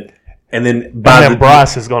 and then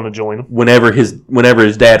Bryce is going to join him whenever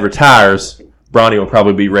his dad retires. Bronny will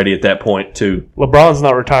probably be ready at that point too. LeBron's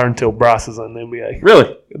not retiring until Bryce is in the NBA.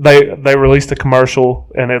 Really? They released a commercial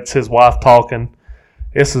and it's his wife talking.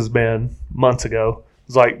 This has been months ago.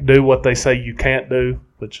 It's like, do what they say you can't do,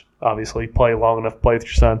 which obviously play long enough to play with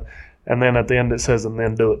your son. And then at the end it says, and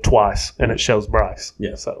then do it twice. And it shows Bryce.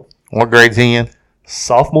 Yeah. So what grade's he in?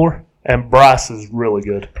 Sophomore. And Bryce is really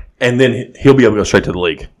good. And then he'll be able to go straight to the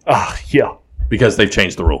league. Yeah. Because they've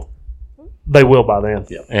changed the rule. They will by then.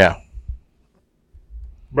 Yeah.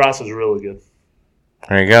 Bryce is really good.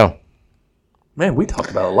 There you go. Man, we talked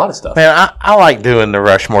about a lot of stuff. Man, I like doing the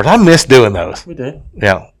Rushmores. I miss doing those. We do.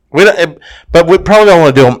 Yeah. But we probably don't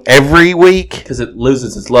want to do them every week. Because it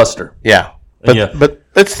loses its luster. Yeah. But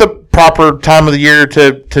it's the proper time of the year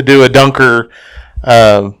to do a dunker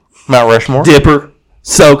Mount Rushmore. Dipper.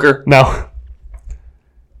 Soaker. No.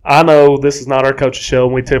 I know this is not our coach's show,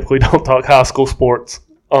 and we typically don't talk high school sports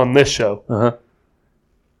on this show. Uh-huh.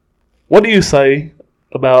 What do you say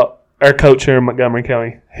about our coach here in Montgomery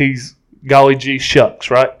County? He's golly gee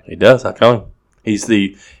shucks, right? He does. I call him. He's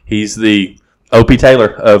the Opie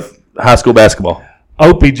Taylor of high school basketball.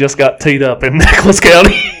 Opie just got teed up in Nicholas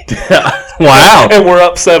County. Wow. And we're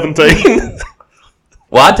up 17.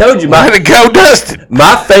 Well, I told you, way to go, Dustin.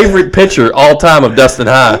 My favorite picture all time of Dustin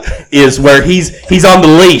High is where he's on the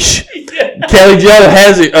leash. Yeah. Kelly Jo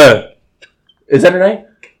has it. Is that her name?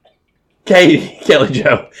 Kelly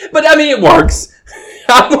Jo. But I mean, it works.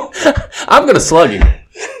 I'm gonna slug you.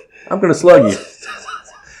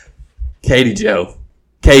 Katie Joe.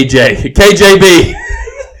 KJB.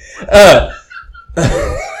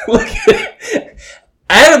 Look at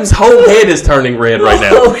Adam's whole head is turning red right now.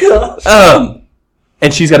 Oh, gosh.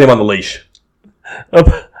 And she's got him on the leash.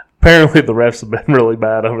 Apparently the refs have been really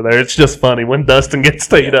bad over there. It's just funny when Dustin gets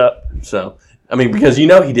teed up. So, I mean, because he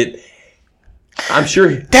did. I'm sure.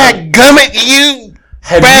 Dadgummit, you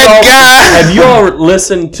bad guy. Have you all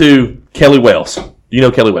listened to Kelly Wells? Do you know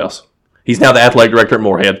Kelly Wells? He's now the athletic director at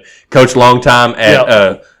Moorhead. Coached a long time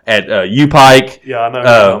at U Pike. Yeah, I know who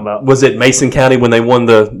you're talking about. Was it Mason County when they won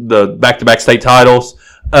the back-to-back state titles?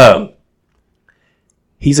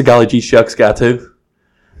 He's a golly gee shucks guy too.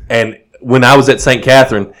 And when I was at St.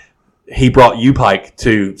 Catherine, he brought U Pike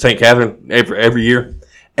to St. Catherine every year.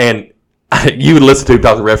 And you would listen to him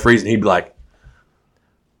talk to the referees, and he'd be like,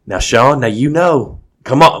 "Now, Sean, now you know.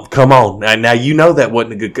 Come on. Now you know that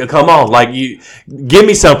wasn't a good. Come on, like you, give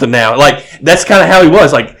me something now. Like that's kind of how he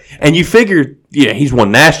was. Like, and you figure, he's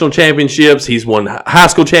won national championships. He's won high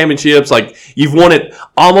school championships. Like you've won it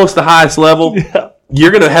almost the highest level. Yeah.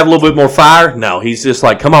 You're gonna have a little bit more fire. No, he's just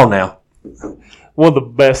like, come on now. one of the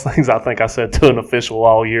best things I think I said to an official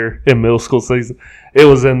all year in middle school season. It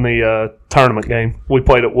was in the tournament game. We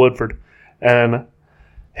played at Woodford, and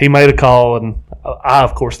he made a call, and I,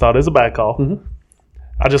 of course, thought it was a bad call. Mm-hmm.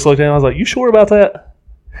 I just looked at him. I was like, "You sure about that?"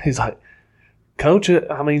 He's like, "Coach,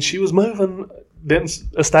 I mean, she was moving, didn't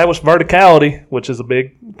establish verticality, which is a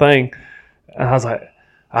big thing." And I was like,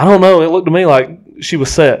 "I don't know. It looked to me like she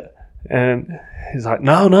was set." And he's like,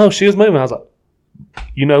 "No, she was moving." I was like,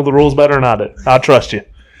 "You know the rules better than I do. I trust you."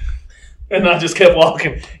 And I just kept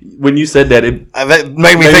walking. When you said that, that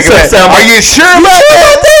made me think of that. Are you sure about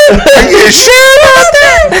that? Are you sure about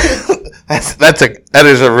that? That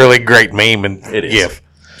is a really great meme and gif.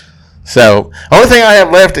 So, only thing I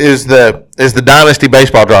have left is the Dynasty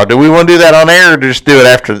baseball draw. Do we want to do that on air or just do it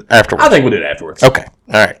afterwards? I think we'll do it afterwards. Okay.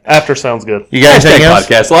 All right. After sounds good. You guys Hashtag else?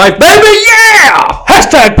 Podcast Life, baby, yeah!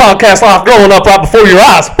 Hashtag Podcast Life growing up right before your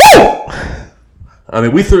eyes. Woo! I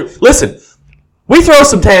mean, we throw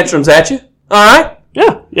some tantrums at you, all right?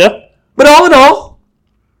 Yeah. But all in all,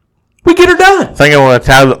 we get her done. I think I want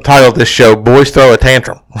to title this show "Boys Throw a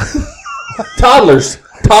Tantrum." Toddlers.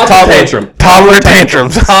 Tantrum. Toddler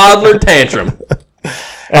tantrums. Toddler tantrum.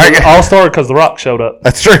 And it all started because The Rock showed up.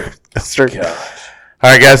 That's true. All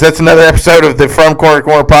right, guys, that's another episode of the From Corner to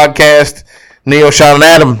Corner podcast. Neil, Sean, and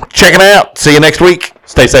Adam, check it out. See you next week.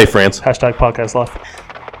 Stay safe, friends. Hashtag Podcast Life.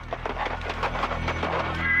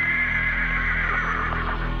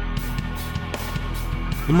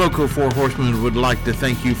 The Moco Four Horsemen would like to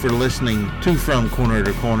thank you for listening to From Corner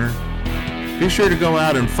to Corner. Be sure to go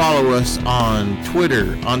out and follow us on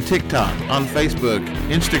Twitter, on TikTok, on Facebook,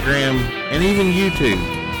 Instagram, and even YouTube.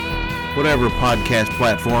 Whatever podcast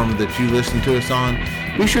platform that you listen to us on,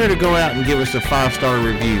 be sure to go out and give us a 5-star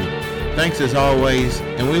review. Thanks as always,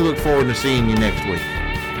 and we look forward to seeing you next week.